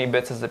half as many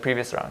bits as the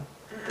previous round.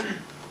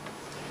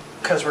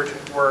 Because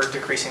we're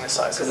decreasing the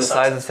size of Because the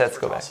size of sets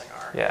go back.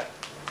 Yeah.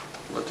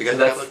 But to get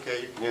that's- k log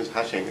k, you can use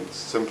hashing. It's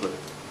simpler.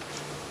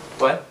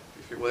 What?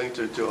 If you're willing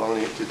to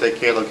take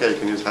k log k, you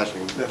can use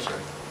hashing. That's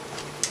right.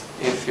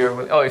 If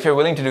you're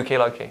willing to do k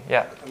log k,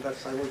 yeah. And that's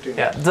simultaneous.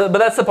 Yeah, but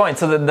that's the point.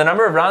 So the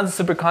number of rounds is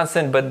super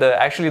constant, but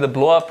actually the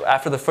blow up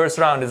after the first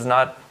round is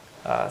not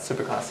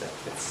super constant.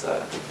 It's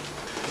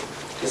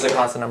a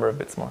constant number of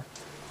bits more,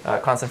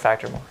 constant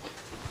factor more.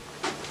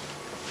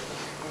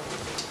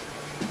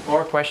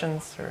 More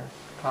questions or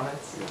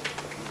comments?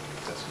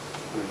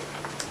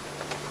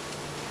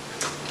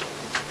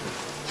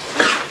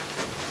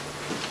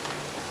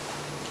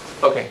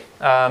 Okay.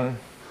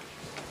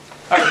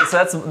 All right,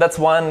 so that's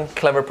one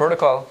clever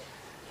protocol.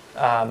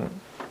 Now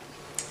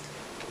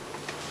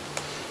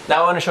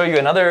I want to show you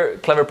another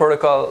clever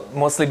protocol,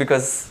 mostly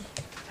because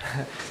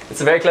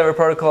it's a very clever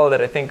protocol that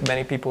I think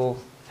many people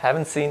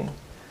haven't seen.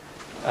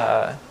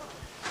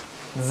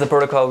 This is a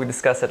protocol we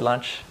discussed at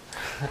lunch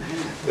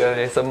the other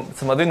day. So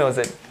Madhu knows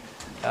it.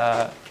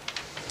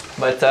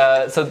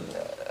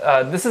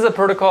 This is a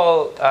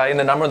protocol in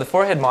the number on the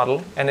forehead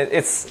model, and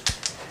it's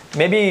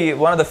maybe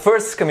one of the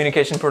first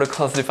communication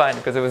protocols defined,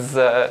 because it was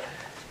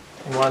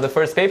in one of the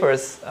first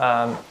papers.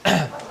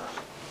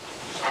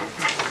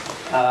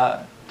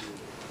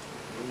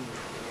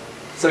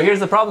 So here's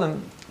the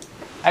problem.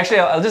 Actually,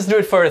 I'll just do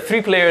it for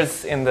 3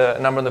 players in the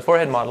number on the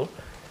forehead model.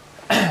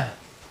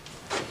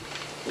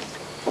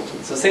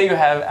 So say you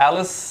have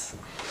Alice,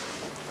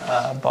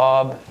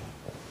 Bob,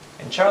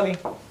 and Charlie.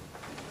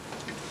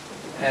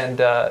 And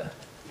the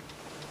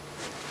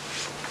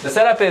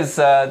setup is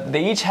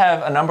they each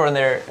have a number on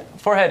their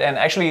forehead, and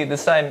actually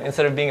this time,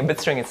 instead of being a bit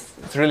string,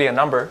 it's really a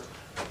number.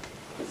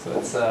 So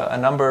it's a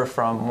number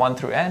from 1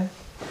 through n.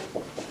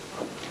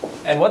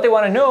 And what they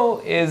want to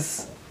know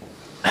is,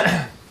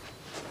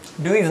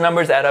 do these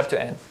numbers add up to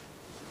n?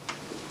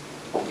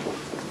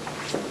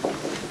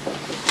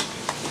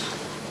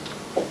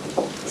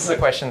 This is a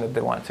question that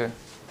they want to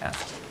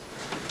ask.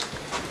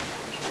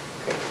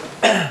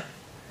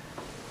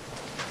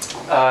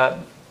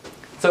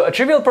 So a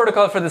trivial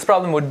protocol for this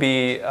problem would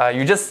be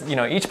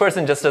each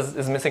person just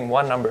is missing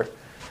one number.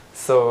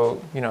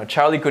 So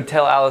Charlie could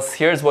tell Alice,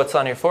 here's what's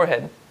on your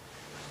forehead.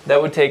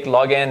 That would take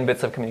log n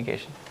bits of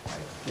communication.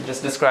 You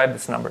just describe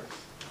this number.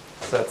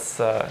 So that's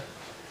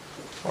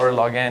or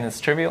log n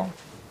is trivial.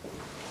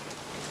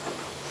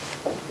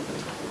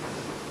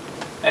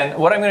 And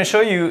what I'm going to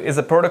show you is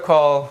a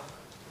protocol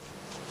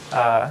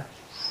to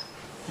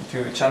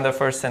Chanda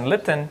first and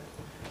Lipton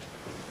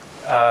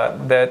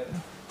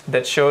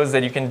that shows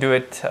that you can do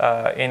it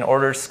in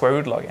order square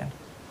root log n.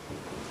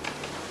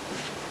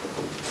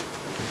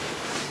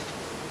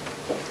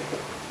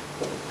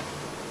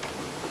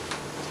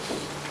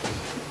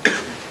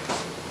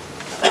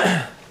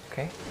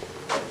 Okay.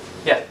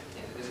 Yeah.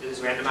 Is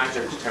randomized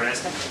or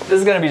deterministic? This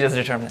is going to be just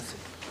deterministic.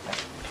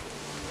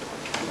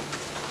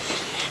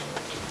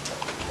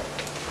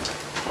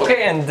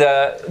 Okay, and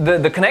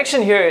the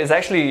connection here is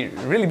actually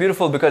really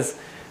beautiful, because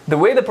the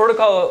way the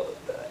protocol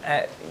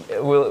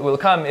will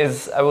come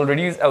is I will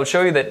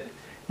show you that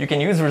you can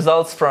use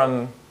results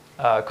from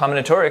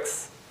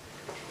combinatorics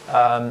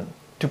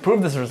to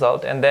prove this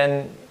result, and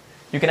then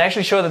you can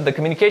actually show that the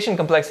communication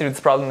complexity of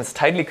this problem is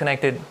tightly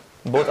connected,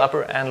 both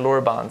upper and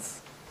lower bounds,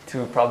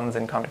 to problems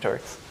in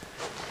combinatorics.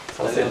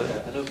 So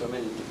Anup,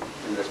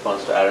 in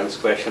response to Aaron's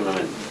question,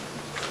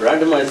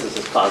 randomized is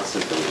a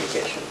constant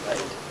communication,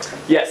 right?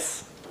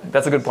 Yes,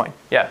 that's a good point.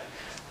 Yeah,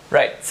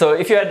 right. So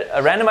if you had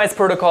a randomized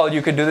protocol,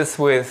 you could do this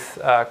with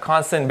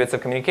constant bits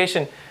of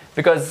communication,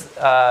 because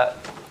that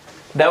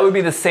would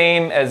be the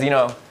same as,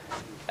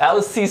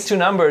 Alice sees 2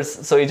 numbers,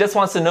 so he just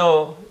wants to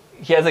know,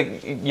 he has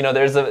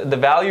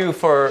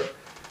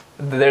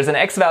there's an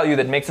x value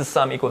that makes his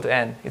sum equal to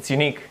n. It's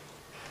unique.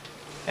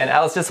 And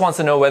Alice just wants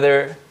to know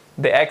whether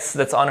the x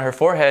that's on her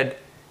forehead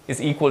is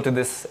equal to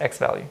this x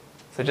value.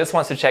 So it just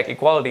wants to check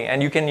equality,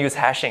 and you can use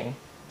hashing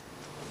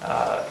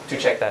to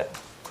check that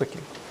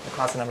quickly, the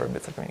constant number of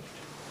bits of communication.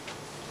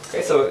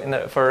 Okay, so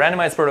for a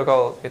randomized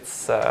protocol,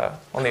 it's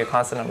only a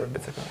constant number of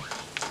bits of communication.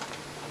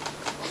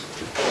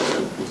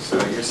 So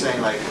you're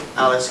saying like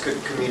Alice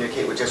could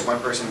communicate with just one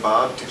person,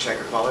 Bob, to check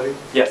equality?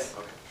 Yes.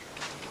 Okay.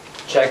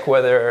 Check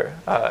whether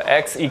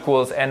x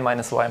equals n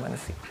minus y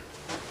minus c.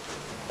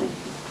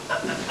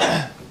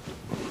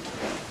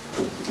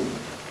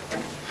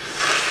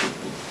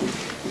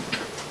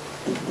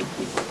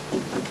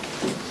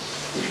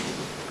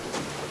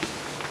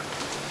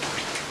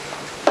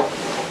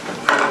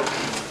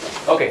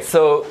 Okay,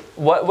 so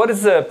what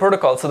is the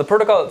protocol? So the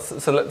protocol.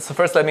 So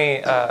first, let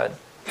me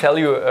tell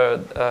you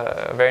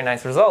a very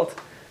nice result.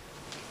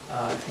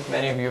 I think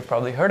many of you have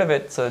probably heard of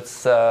it. So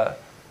it's due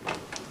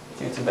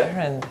to Behr,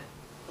 and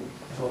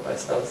I hope I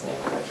spell his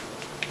name correct.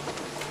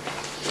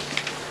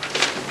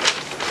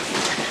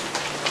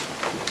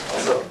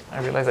 Also, I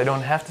realize I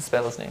don't have to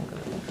spell his name.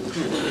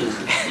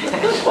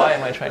 Why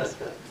am I trying to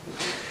spell it?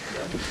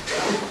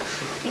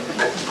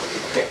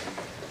 Okay.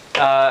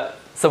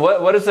 So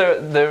what is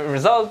the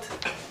result?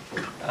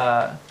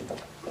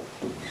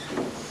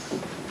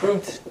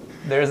 Proved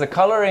there is a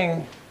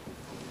coloring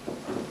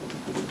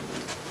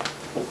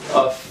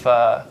of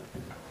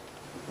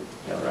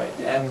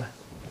m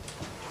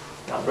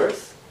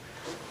numbers.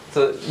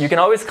 So you can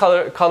always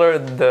color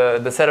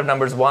the set of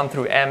numbers 1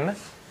 through m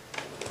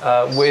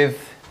with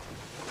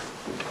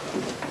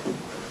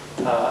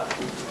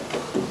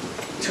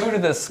 2 to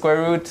the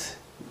square root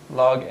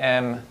log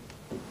m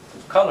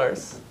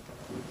colors,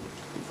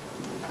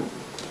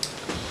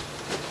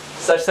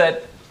 such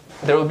that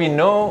there will be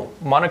no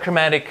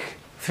monochromatic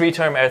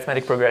 3-term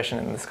arithmetic progression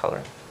in this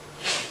coloring.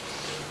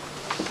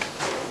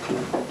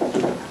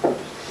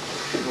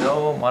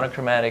 No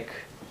monochromatic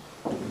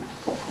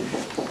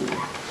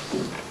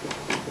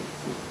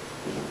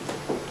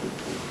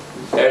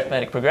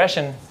arithmetic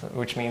progression,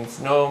 which means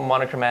no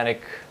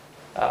monochromatic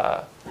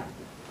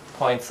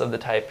points of the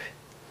type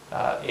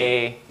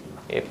a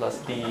plus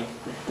b,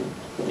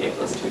 a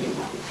plus 2d.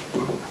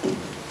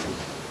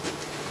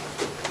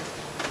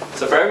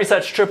 So for every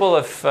such triple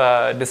of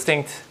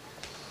distinct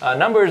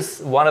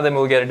numbers, one of them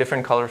will get a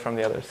different color from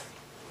the others.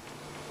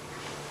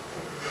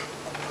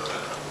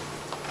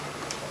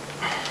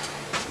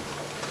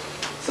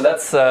 So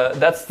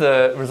that's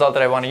the result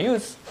that I want to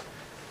use.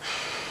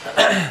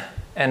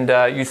 And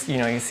you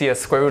see a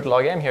square root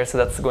log m here, so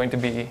that's going to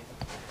be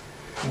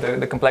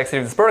the complexity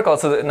of this protocol.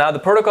 So now the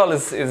protocol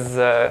is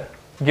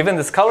given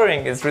this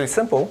coloring is really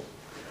simple.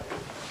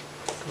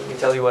 So let me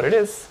tell you what it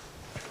is.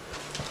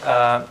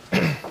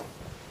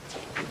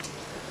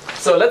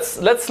 So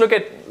let's look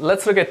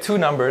at two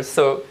numbers.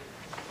 So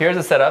here's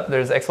a setup.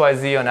 There's x, y,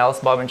 z on Alice,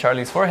 Bob, and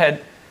Charlie's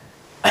forehead.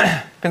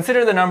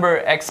 Consider the number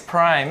x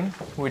prime,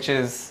 which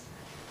is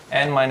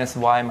n minus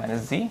y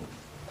minus z.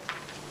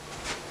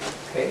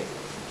 Okay,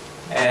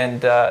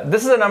 and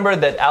this is a number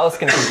that Alice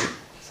can compute.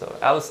 So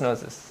Alice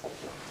knows this.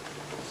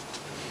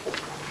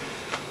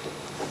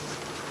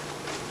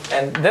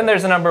 And then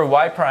there's a number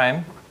y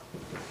prime,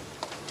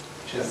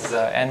 which is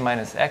n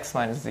minus x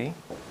minus z.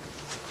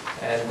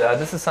 And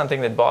this is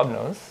something that Bob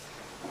knows.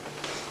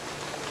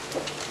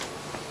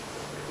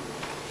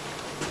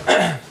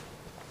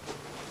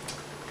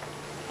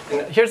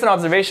 And here's an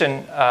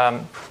observation.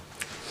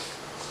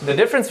 The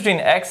difference between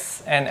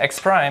x and x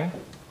prime,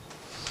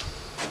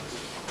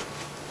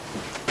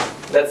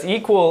 that's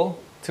equal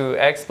to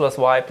x plus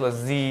y plus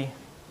z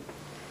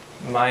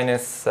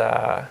minus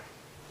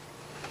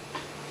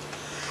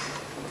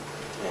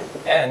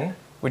n,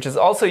 which is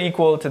also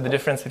equal to the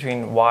difference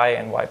between y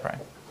and y prime.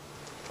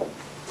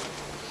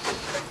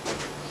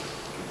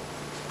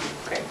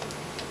 Okay.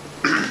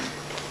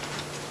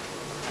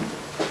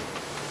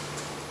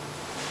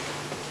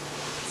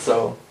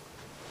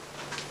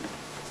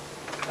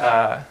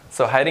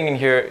 So hiding in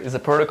here is a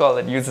protocol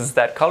that uses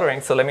that coloring.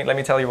 So let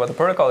me tell you what the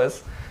protocol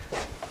is.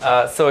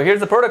 So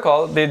here's the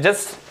protocol.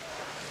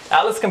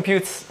 Alice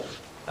computes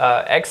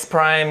x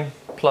prime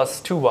plus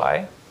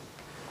 2y.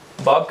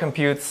 Bob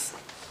computes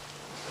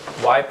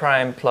y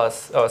prime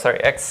plus,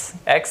 x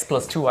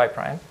plus 2y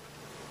prime.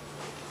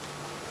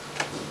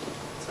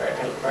 Sorry, I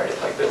can write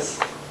it like this.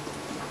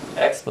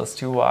 X plus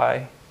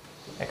 2y,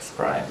 x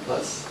prime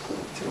plus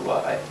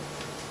 2y,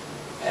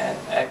 and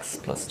x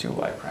plus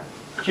 2y prime.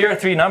 Here are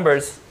three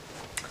numbers.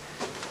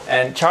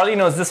 And Charlie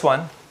knows this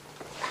one.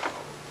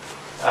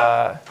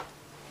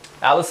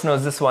 Alice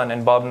knows this one,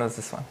 and Bob knows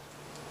this one.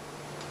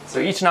 So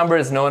each number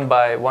is known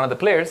by one of the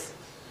players.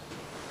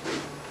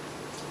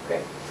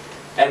 Okay.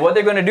 And what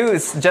they're going to do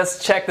is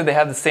just check that they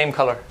have the same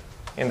color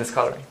in this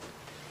coloring.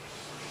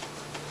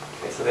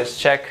 Okay, so let's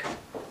check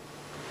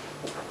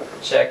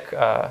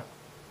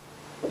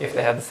if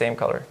they have the same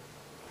color.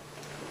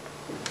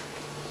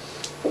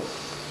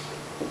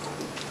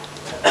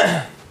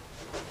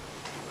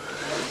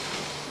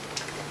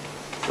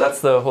 So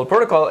that's the whole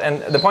protocol.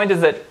 And the point is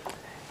that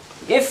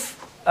if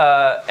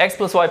x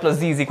plus y plus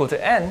z is equal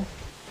to n,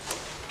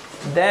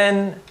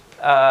 then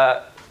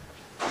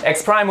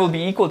x prime will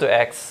be equal to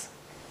x.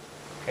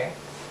 Okay.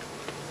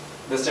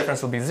 This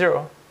difference will be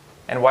 0.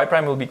 And y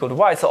prime will be equal to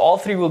y. So all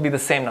three will be the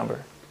same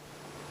number.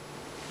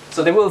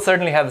 So they will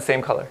certainly have the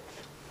same color.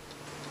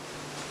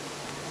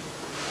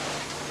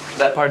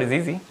 That part is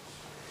easy.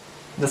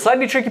 The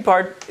slightly tricky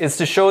part is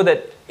to show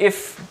that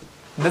if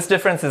this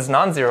difference is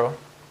non-zero,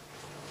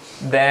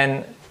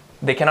 then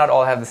they cannot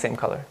all have the same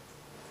color.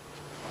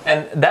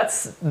 And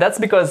that's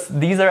because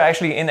these are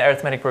actually in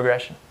arithmetic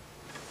progression.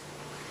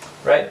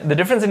 Right? The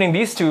difference between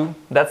these two,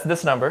 that's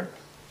this number.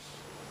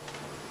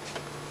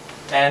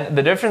 And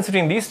the difference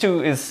between these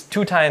two is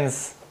 2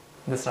 times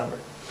this number.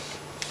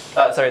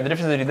 Sorry, the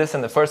difference between this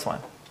and the first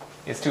one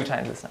is 2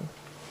 times this number.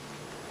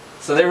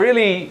 So they're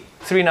really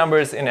 3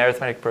 numbers in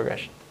arithmetic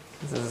progression.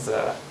 This is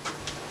a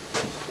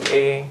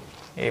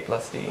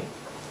plus d,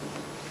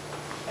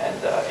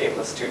 and a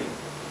plus 2d,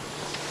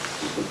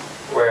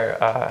 where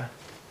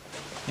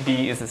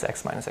d is this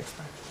x minus x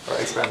prime, or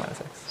x prime minus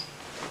x.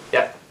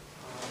 Yeah?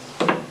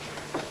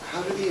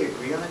 How do they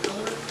agree on a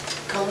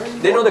coloring?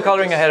 They know the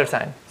coloring ahead of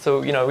time. So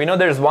we know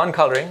there's one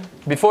coloring.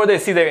 Before they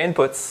see their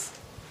inputs,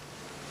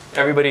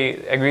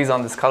 everybody agrees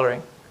on this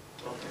coloring.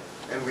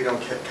 Okay. And we don't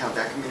count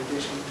that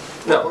communication?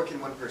 No. Or can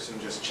one person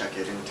just check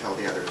it and tell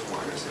the others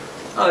one or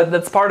zero?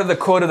 That's part of the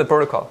code of the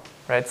protocol,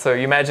 right? So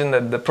you imagine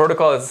that the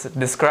protocol is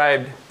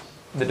described,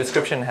 the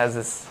description has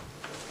this.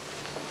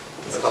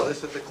 Well,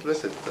 this is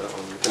explicit.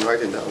 You can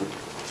write it down.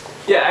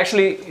 Yeah,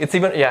 actually, it's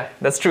even, yeah,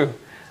 that's true.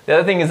 The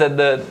other thing is that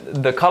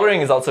the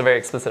coloring is also very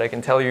explicit. I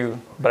can tell you,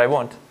 but I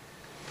won't.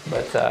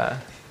 But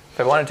if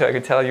I wanted to, I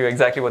could tell you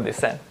exactly what they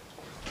sent.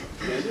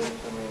 Is it?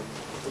 I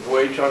mean, the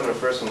way Chandra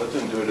first looked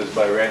into it is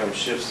by random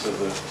shifts of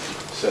the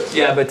sets.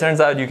 Yeah, but it turns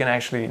out you can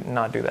actually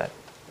not do that.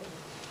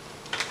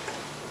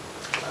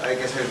 I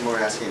guess I was more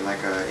asking, like,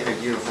 in a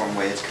uniform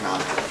way, it's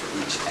canonical for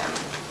each m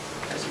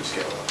as you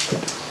scale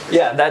up.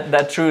 Yeah,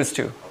 that true is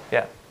too.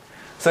 Yeah.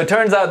 So it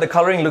turns out the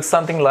coloring looks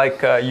something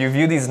like you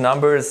view these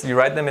numbers, you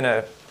write them in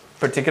a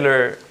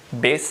particular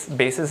basis.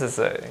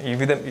 You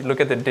view them, you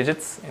look at the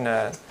digits in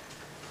a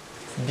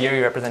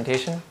Beery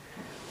representation,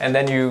 and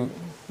then you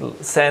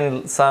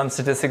send some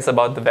statistics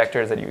about the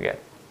vectors that you get,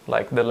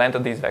 like the length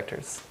of these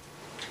vectors,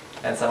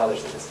 and some other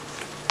statistics.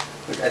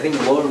 But I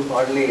think more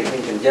importantly, I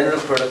think in general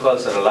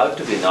protocols are allowed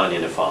to be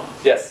non-uniform.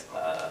 Yes.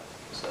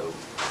 So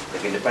they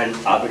can depend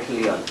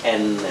arbitrarily on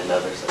n and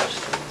other such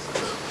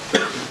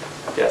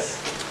things. Yes.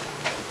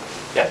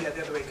 Yeah.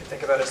 The other way you could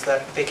think about it is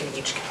that they can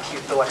each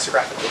compute the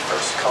lexicographical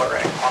first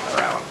coloring on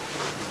their own.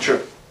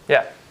 True.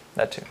 Yeah,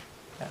 that too.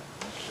 Yeah.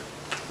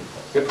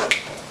 Good point.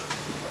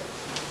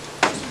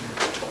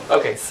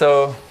 Okay,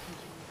 so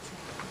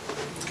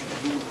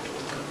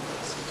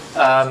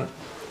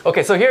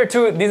okay, so here are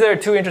two. These are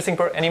two interesting.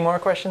 Any more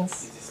questions?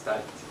 Is this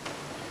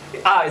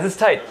tight? Is this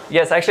tight?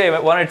 Yes, actually, I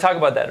wanted to talk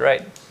about that.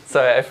 Right. So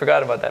I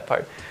forgot about that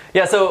part.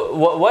 Yeah. So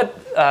what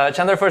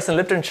Chandra First and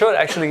Lipton showed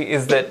actually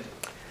is that.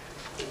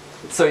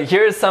 So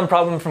here's some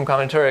problem from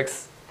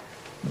combinatorics,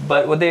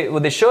 but what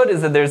they showed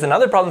is that there's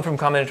another problem from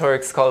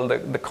combinatorics called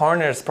the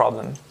corners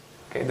problem.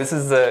 Okay, this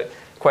is the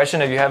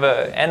question of you have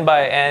a n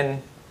by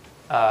n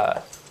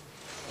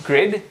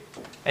grid,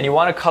 and you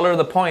want to color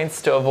the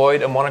points to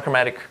avoid a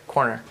monochromatic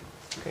corner.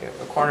 Okay,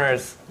 a corner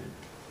is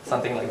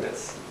something like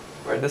this,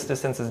 where this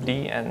distance is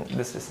d and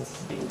this distance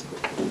is d.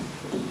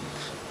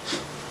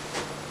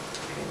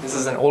 Okay, this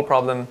is an old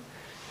problem.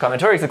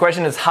 Combinatorics. The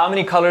question is, how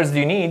many colors do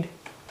you need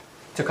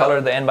to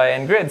color the n by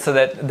n grid so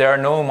that there are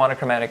no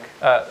monochromatic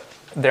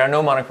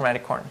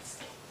corners?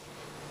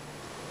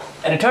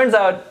 And it turns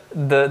out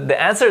the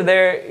answer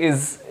there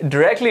is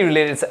directly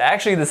related. It's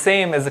actually the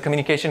same as the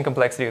communication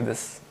complexity of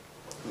this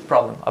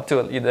problem, up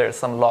to there's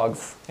some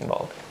logs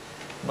involved.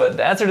 But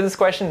the answer to this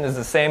question is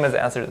the same as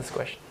the answer to this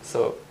question.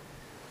 So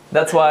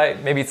that's why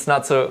maybe it's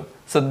not so.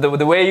 So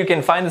the way you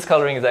can find this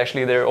coloring is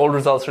actually there are old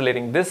results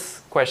relating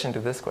this question to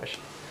this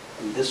question.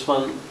 And this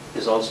one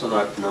is also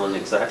not known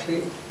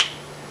exactly.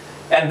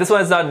 And this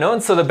one is not known,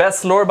 so the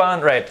best lower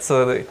bound, right,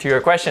 so to your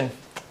question,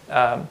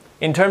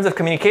 in terms of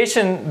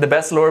communication, the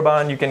best lower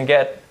bound you can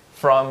get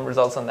from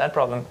results on that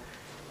problem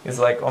is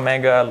like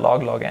omega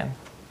log n.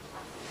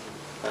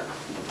 Okay,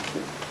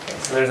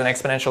 so there's an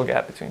exponential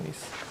gap between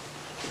these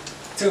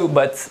two,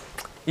 but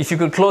if you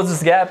could close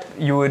this gap,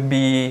 you would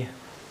be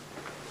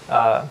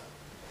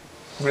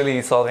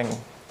really solving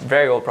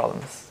very old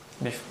problems.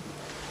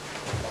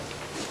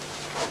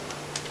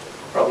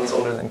 Problems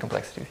older than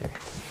complexity theory.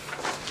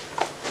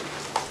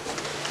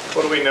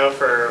 What do we know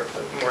for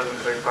more than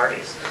 3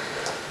 parties?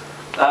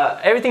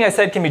 Everything I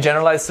said can be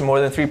generalized to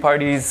more than 3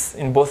 parties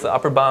in both the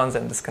upper bounds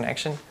and this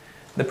connection.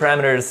 The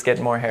parameters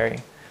get more hairy.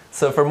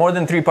 So for more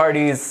than 3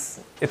 parties,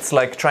 it's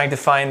like trying to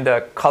find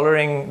a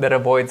coloring that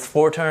avoids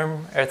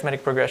 4-term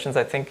arithmetic progressions,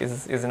 I think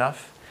is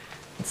enough.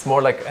 It's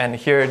more like, and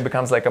here it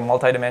becomes like a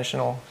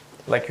multidimensional,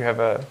 like you have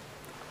a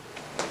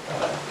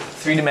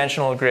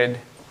 3-dimensional grid,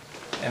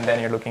 and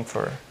then you're looking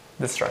for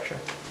this structure.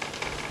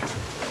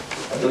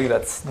 I believe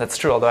that's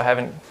true, although I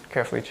haven't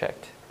carefully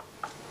checked.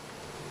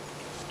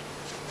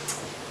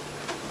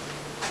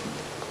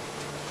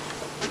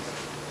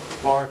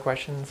 More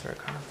questions or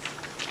comments?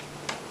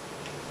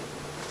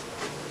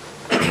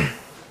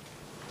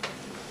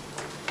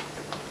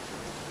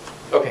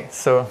 Okay,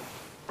 so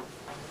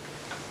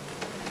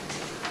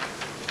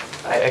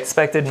I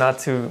expected not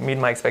to meet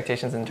my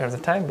expectations in terms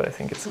of time, but I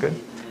think it's good.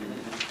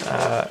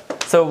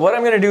 So what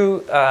I'm going to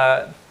do,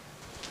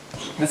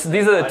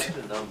 these are the two.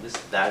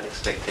 That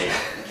expectation.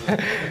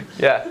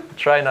 Yeah,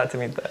 try not to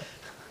meet that.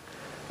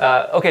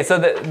 Okay, so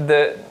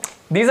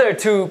these are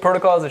two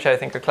protocols which I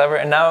think are clever,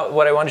 and now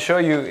what I want to show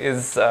you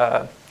is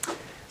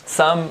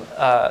some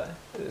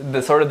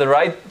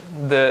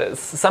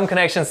some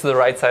connections to the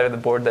right side of the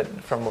board that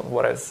from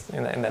what I was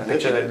in that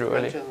picture that I drew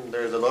earlier.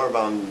 There's a lower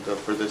bound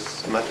for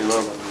this matching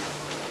lower bound.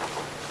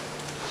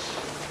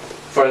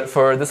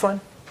 For this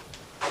one?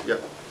 Yeah.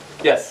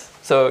 Yes.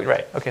 So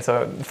right. Okay.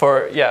 So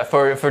for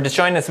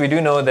disjointness, we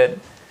do know that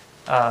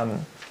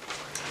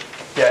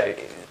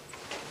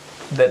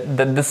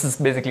that this is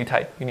basically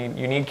tight. You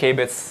need k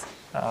bits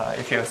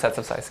if you have sets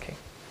of size k,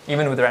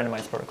 even with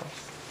randomized protocols.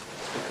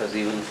 Because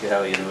even if you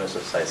have a universe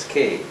of size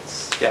k,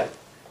 it's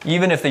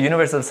even if the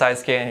universe of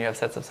size k and you have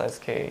sets of size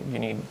k, you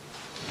need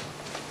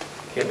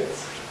k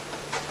bits.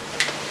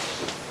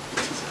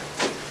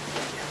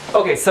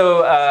 Okay.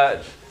 So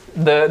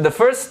the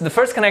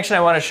first connection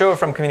I want to show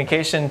from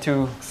communication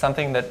to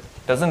something that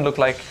doesn't look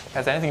like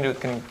has anything to do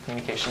with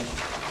communication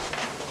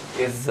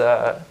is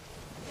I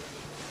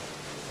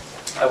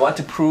want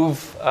to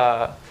prove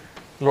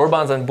lower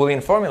bounds on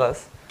Boolean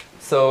formulas.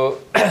 So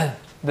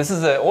this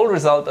is an old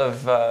result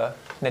of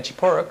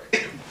Nechiporuk,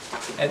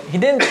 and he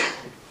didn't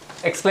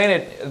explain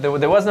it.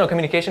 There was no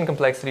communication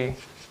complexity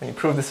when he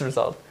proved this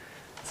result,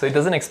 so it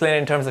doesn't explain it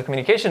in terms of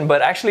communication.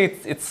 But actually,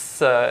 it's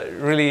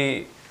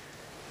really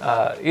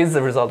is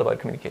the result about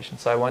communication.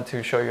 So I want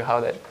to show you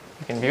how that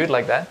you can view it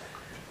like that.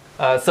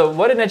 So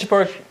what did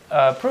Nechiporuk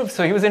prove?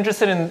 So he was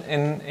interested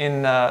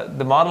in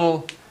the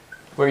model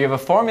where you have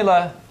a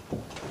formula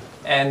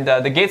and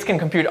the gates can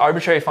compute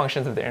arbitrary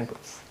functions of their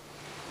inputs.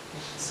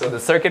 So the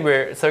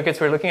circuits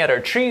we're looking at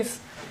are trees.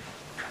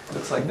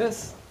 Looks like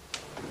this.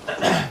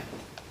 And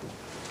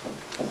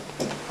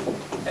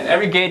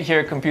every gate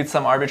here computes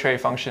some arbitrary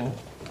function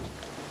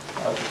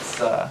of its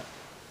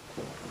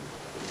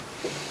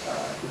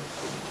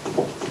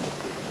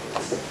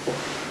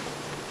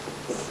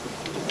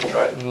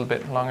try it a little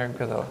bit longer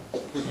because I'll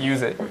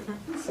use it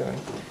soon.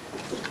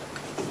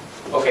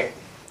 Okay,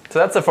 so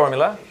that's the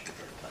formula.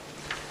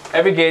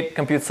 Every gate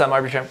computes some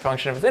arbitrary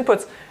function of its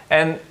inputs,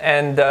 and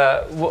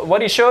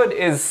what he showed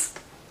is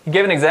he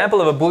gave an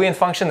example of a Boolean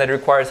function that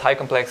requires high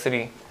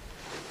complexity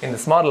in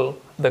this model.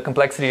 The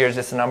complexity here is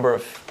just a number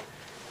of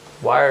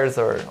wires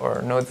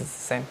or nodes. It's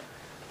the same.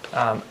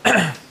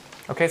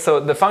 Okay,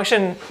 so the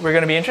function we're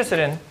going to be interested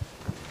in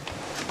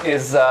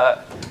is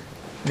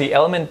the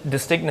element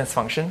distinctness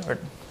function, or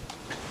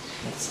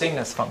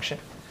distinctness function.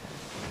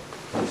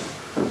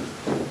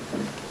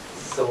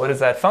 So what is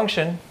that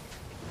function?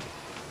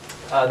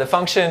 The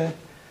function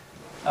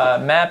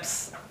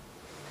maps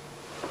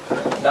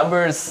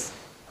numbers.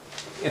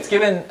 It's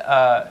given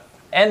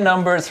n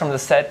numbers from the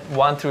set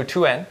 1 through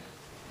 2n.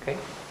 Okay,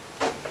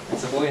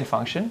 it's a Boolean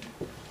function.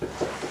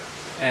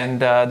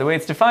 And the way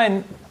it's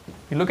defined,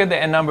 you look at the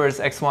n numbers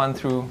x1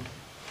 through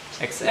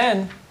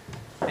xn,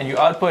 and you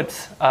output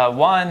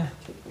 1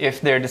 if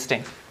they're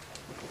distinct.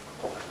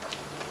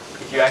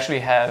 If you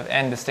actually have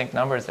n distinct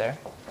numbers there,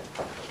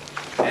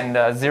 and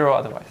 0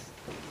 otherwise.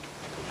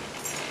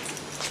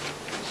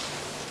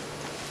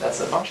 That's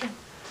the function.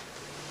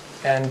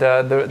 And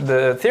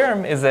the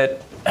theorem is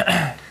that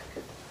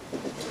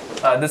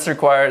this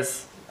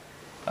requires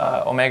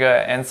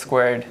omega n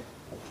squared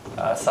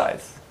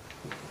size.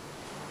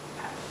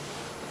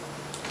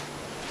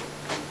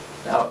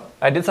 Now,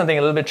 I did something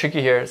a little bit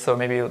tricky here, so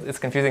maybe it's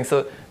confusing.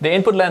 So the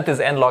input length is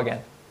n log n.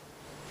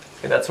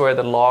 Okay, that's where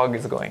the log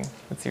is going.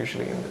 It's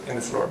usually in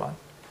this lower bound.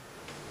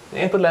 The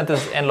input length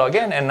is n log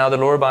n, and now the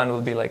lower bound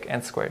will be like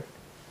n squared.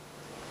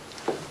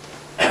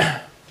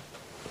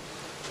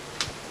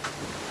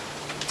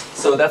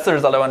 So that's the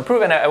result I want to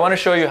prove, and I want to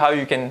show you how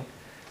you can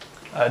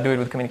do it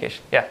with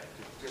communication. Yeah?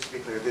 Just to be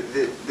clear,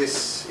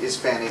 this is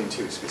span-in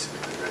too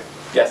specifically, right?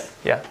 Yes.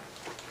 Yeah.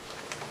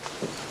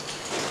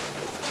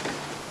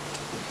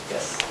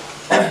 Yes.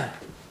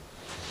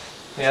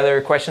 Any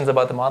other questions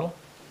about the model?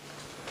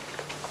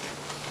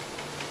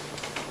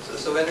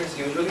 So when it's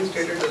usually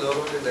stated, the lower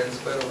bound is n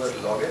square over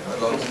log n or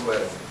log square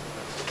n?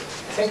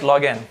 I think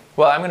log n.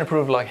 Well, I'm going to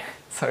prove log n.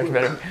 Sorry,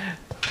 better.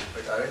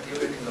 But aren't you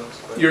getting log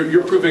squared?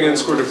 You're proving n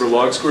squared over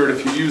log squared.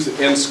 If you use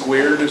n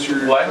squared as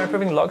your... Why am I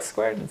proving log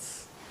squared?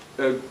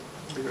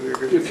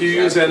 If you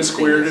use n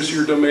squared as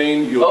your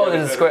domain, you'll get a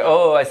better square.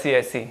 Oh, I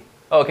see.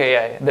 Okay,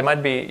 yeah. There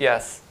might be,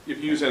 yes.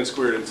 If you use n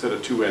squared instead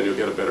of 2n, you'll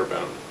get a better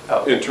bound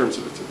in terms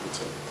of its input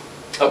set.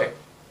 Okay.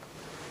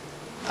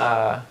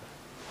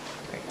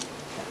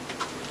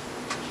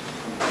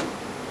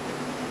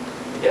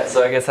 Yeah,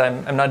 so I guess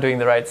I'm not doing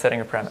the right setting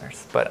of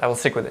parameters, but I will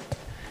stick with it.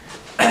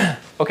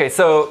 Okay,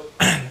 so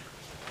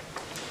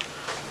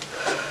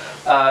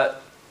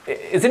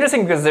it's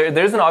interesting because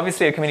there isn't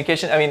obviously a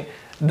communication. I mean,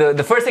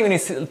 the first thing when you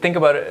think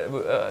about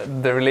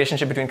the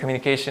relationship between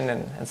communication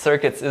and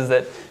circuits is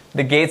that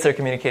the gates are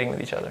communicating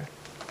with each other.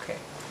 Okay.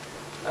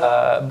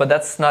 But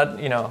that's not,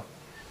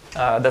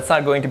 that's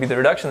not going to be the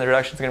reduction. The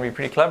reduction is going to be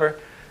pretty clever.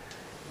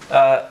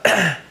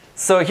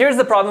 So here's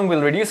the problem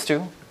we'll reduce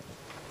to.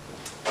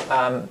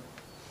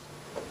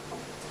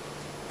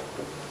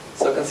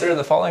 So consider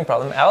the following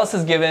problem. Alice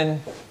is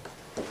given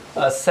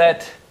a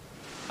set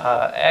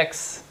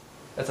X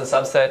that's a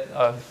subset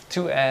of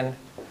 2n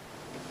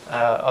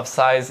of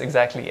size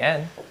exactly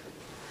n,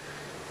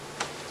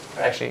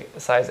 or actually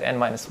size n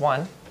minus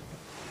 1.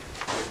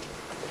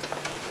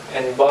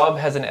 And Bob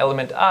has an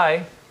element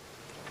I,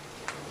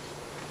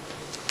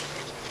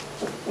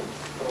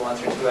 from 1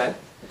 through 2n.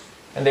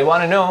 And they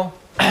want to know,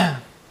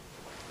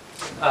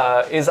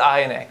 is I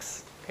an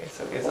X? Okay,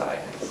 so is I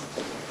an X?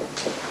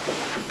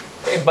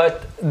 Okay,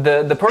 but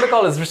the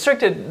protocol is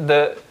restricted.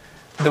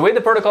 The way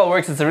the protocol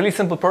works, it's a really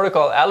simple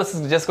protocol. Alice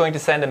is just going to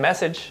send a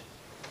message.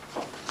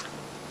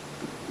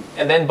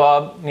 And then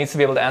Bob needs to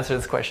be able to answer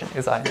this question,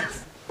 is I an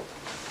X?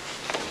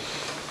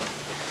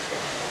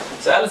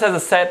 So Alice has a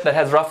set that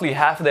has roughly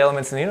half of the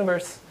elements in the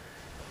universe.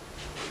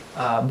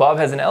 Bob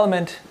has an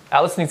element.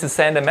 Alice needs to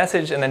send a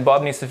message, and then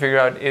Bob needs to figure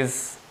out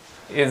is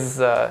his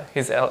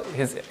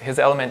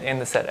element in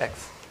the set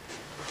X.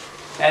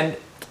 And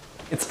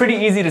it's pretty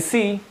easy to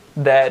see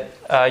that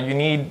you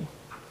need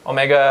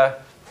omega.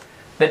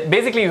 That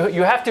basically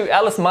you have to.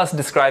 Alice must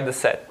describe the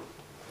set,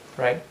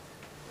 right?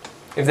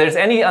 If there's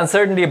any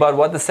uncertainty about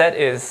what the set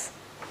is,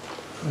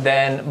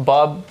 then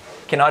Bob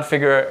cannot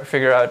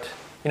figure out.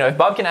 If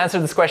Bob can answer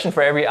this question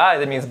for every I,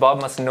 that means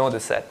Bob must know the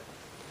set.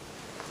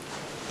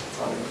 That's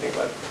all I'm going to think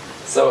about.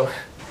 So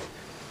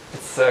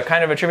it's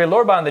kind of a trivial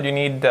lower bound that you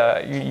need.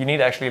 You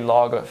need actually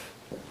log of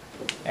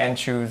n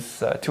choose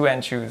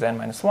 2n choose n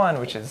minus 1,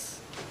 which is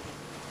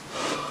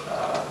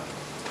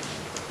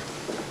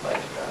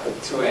like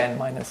 2n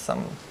minus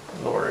some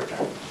lower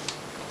term.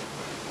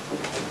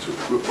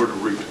 Or the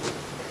root.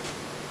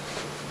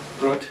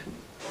 Root.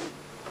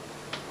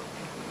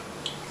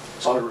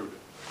 Oh, root.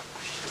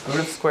 Root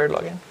of squared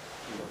log n.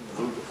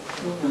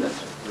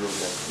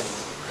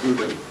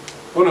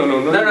 Oh,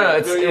 no. No,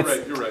 it's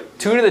you're right.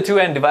 2 to the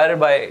 2n divided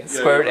by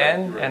square root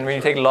n, right. and when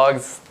you take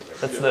logs,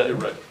 that's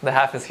right. the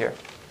half is here.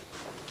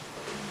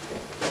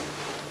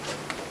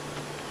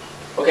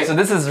 Okay, so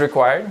this is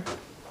required.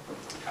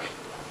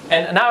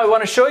 And now I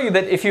want to show you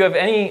that if you have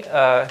any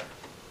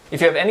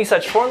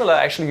such formula,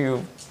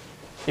 actually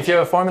if you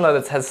have a formula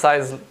that has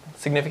size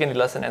significantly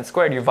less than n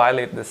squared, you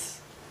violate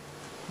this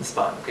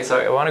bound. Okay, so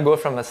I want to go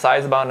from a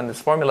size bound in this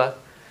formula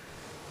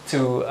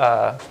to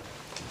a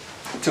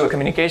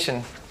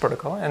communication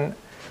protocol, and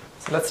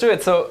so let's do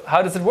it. So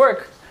how does it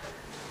work?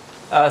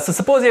 So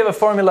suppose you have a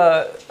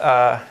formula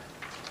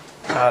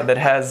that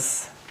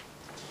has.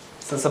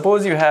 So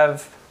suppose you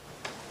have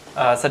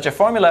such a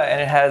formula, and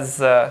it has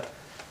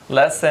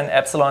less than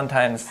epsilon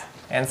times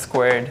n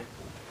squared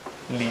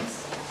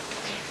leaves.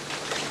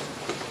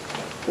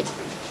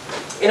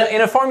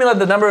 In a formula,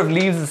 the number of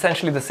leaves is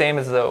essentially the same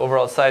as the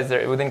overall size.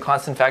 They're within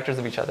constant factors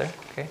of each other.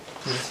 Okay,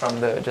 this is from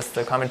just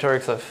the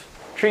combinatorics of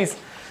trees.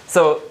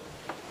 So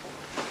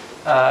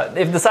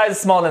if the size is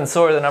small, then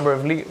so are the number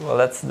of leaves. Well,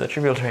 that's the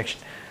trivial direction.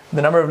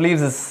 The number of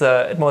leaves is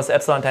at most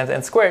epsilon times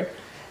n squared,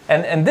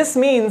 and this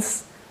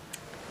means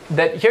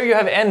that here you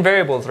have n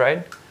variables,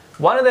 right?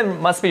 One of them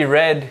must be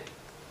read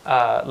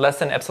less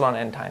than epsilon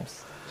n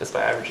times, just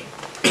by averaging.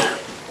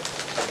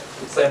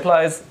 So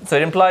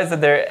it implies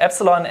that there are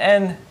epsilon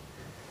n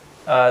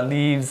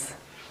leaves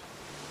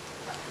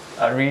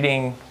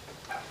reading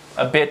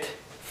a bit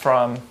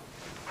from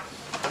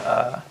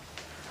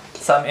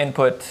some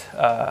input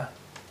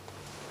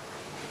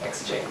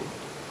xj.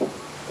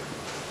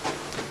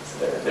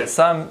 So there's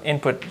some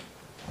input,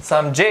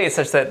 some j,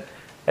 such that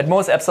at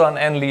most epsilon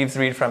n leaves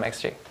read from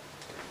xj.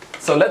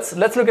 So let's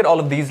look at all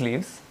of these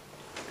leaves,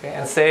 okay,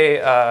 and say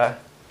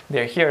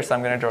they're here. So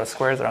I'm going to draw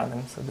squares around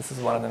them. So this is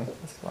one of them.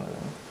 This is one of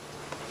them.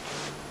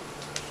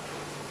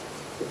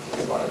 This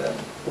is one of them.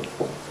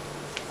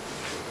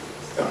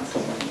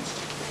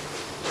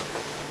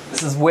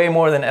 This is way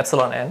more than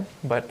epsilon n,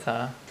 but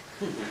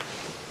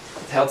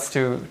it helps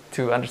to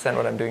understand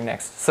what I'm doing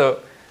next. So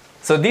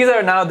these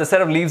are now the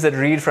set of leaves that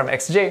read from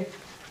xj.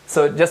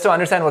 So just to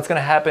understand what's going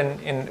to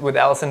happen with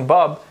Alice and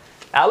Bob,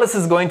 Alice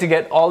is going to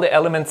get all the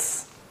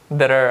elements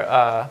that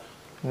are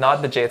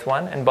not the jth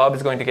one, and Bob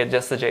is going to get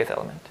just the jth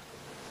element.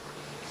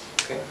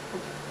 Okay,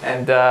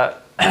 and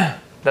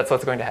that's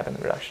what's going to happen in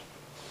the reduction.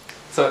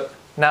 So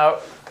now,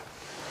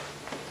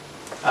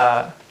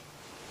 now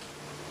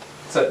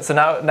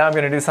I'm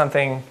going to do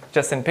something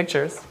just in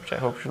pictures, which I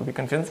hope will be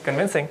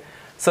convincing.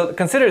 So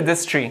consider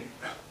this tree.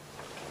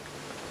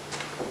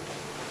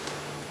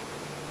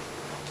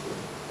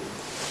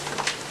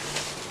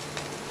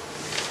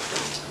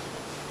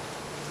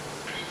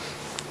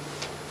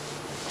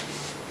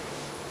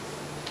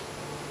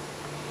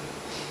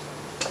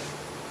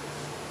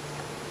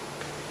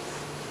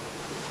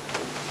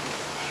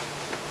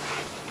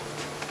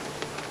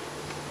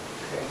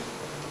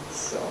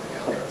 So yeah,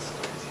 I'll draw some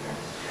lines here.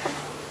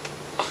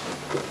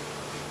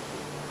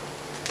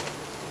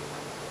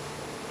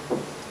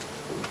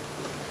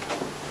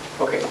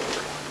 Okay.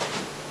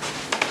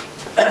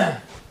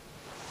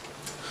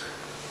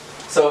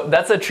 So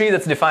that's a tree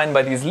that's defined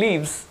by these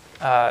leaves.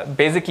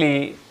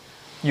 Basically,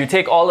 you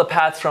take all the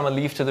paths from a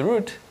leaf to the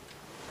root,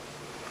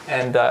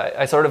 and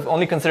I sort of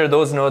only consider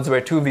those nodes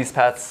where two of these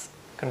paths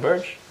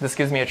converge. This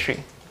gives me a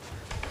tree.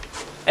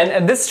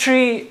 And this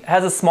tree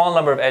has a small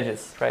number of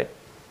edges, right?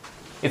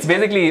 It's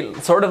basically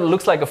sort of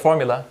looks like a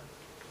formula.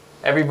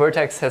 Every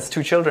vertex has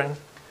two children.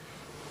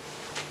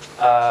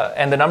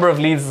 And the number of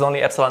leaves is only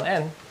epsilon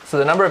n. So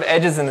the number of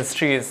edges in this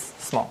tree is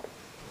small.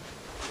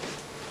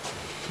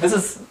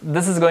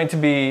 This is going to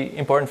be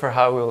important for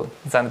how we'll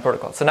design the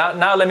protocol. So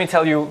now let me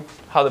tell you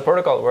how the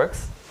protocol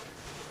works.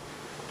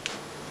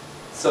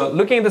 So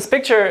looking at this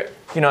picture,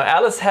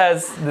 Alice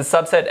has the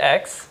subset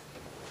X,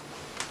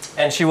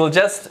 and she will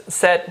just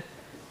set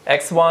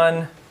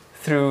x1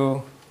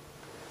 through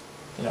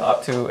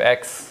up to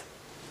x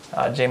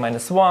j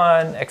minus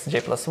 1,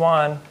 xj plus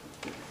 1,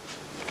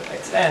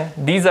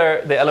 xn. These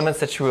are the elements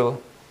that she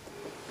will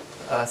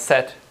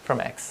set from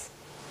X.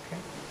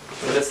 Okay.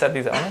 So we'll just set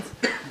these elements.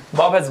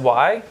 Bob has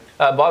Y.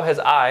 Bob has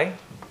I,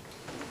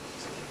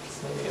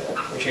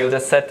 which he'll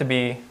just set to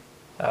be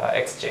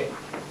xj.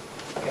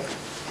 Okay.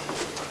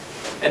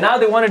 And now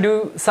they want to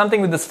do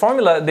something with this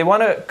formula. They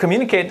want to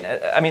communicate.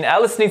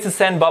 Alice needs to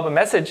send Bob a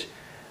message,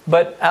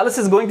 but Alice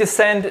is going to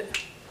send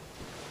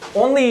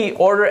only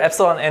order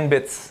epsilon n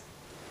bits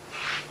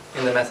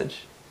in the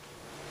message.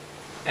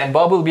 And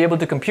Bob will be able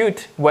to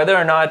compute whether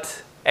or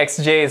not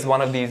xj is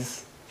one of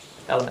these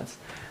elements.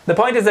 The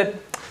point is that,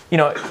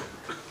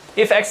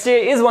 if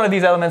xj is one of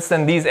these elements,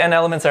 then these n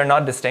elements are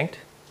not distinct.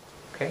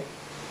 Okay?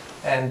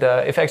 And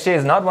if xj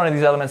is not one of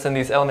these elements, then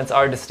these elements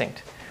are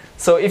distinct.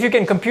 So if you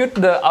can compute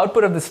the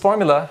output of this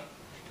formula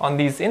on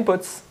these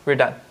inputs, we're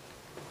done.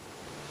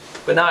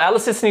 But now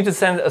Alice just needs to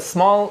send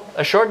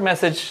a short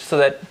message so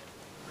that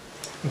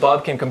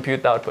Bob can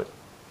compute the output.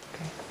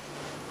 Okay?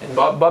 And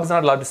Bob's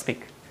not allowed to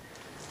speak.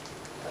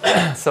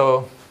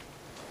 So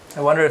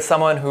I wonder if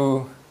someone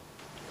who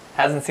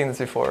hasn't seen this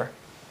before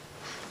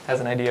has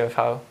an idea of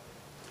how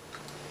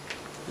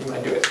you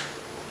might do it.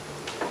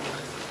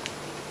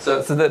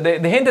 So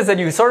the hint is that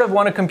you sort of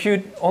want to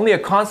compute only a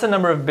constant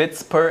number of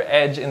bits per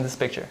edge in this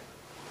picture.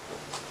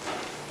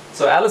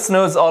 So Alice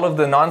knows all of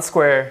the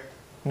non-square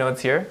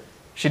nodes here.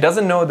 She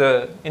doesn't know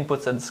the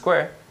inputs at the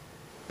square.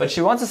 But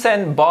she wants to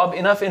send Bob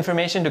enough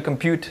information to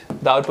compute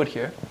the output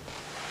here.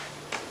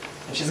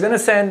 And she's going to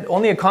send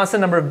only a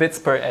constant number of bits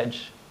per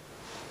edge.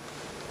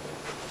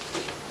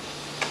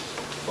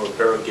 Or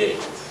per gate.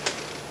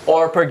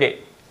 Or per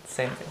gate.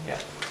 Same thing, yeah.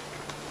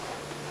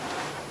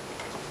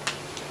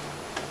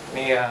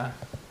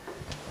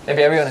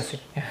 Maybe everyone is.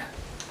 Yeah.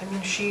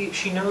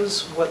 She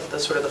knows what the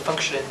sort of the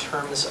function in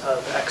terms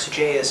of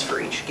xj is for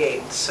each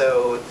gate.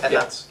 So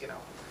that's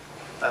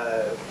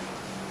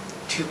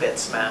 2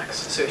 bits max.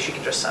 So she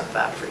can just send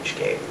that for each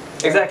gate.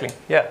 Exactly.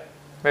 Yeah.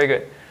 Very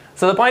good.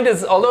 So the point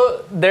is,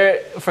 although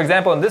for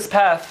example, in this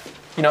path,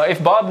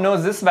 if Bob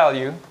knows this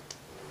value,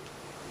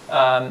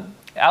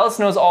 Alice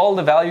knows all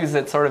the values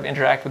that sort of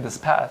interact with this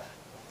path.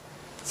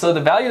 So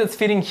the value that's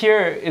feeding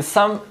here is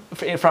from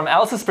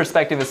Alice's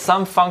perspective, is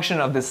some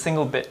function of this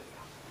single bit.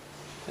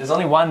 There's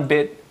only one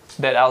bit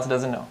that Alice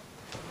doesn't know.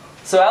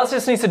 So Alice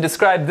just needs to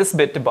describe this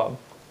bit to Bob,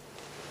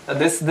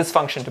 this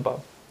function to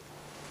Bob.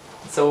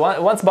 So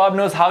once Bob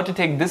knows how to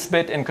take this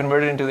bit and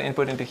convert it into the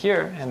input into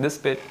here, and this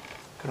bit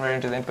convert it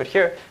into the input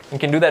here, and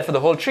can do that for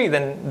the whole tree,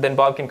 then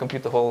Bob can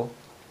compute the whole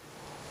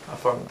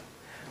formula.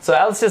 So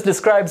Alice just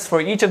describes for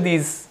each of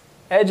these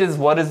edges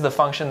what is the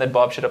function that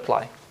Bob should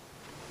apply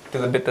to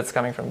the bit that's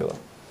coming from below.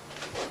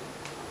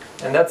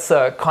 And that's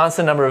a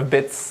constant number of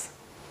bits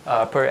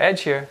per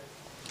edge here.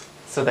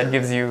 So that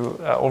gives you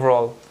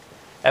overall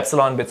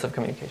epsilon bits of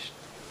communication.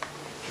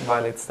 It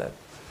violates that.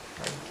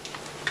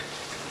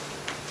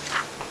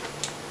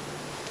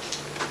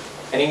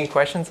 Any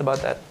questions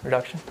about that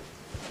reduction?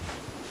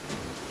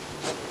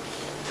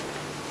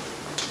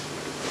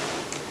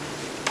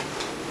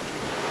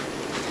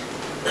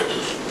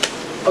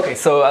 Okay,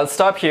 so I'll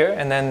stop here,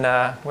 and then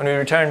when we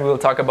return, we'll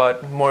talk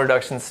about more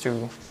reductions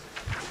to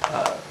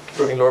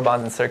proving lower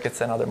bounds in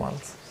circuits and other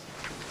models.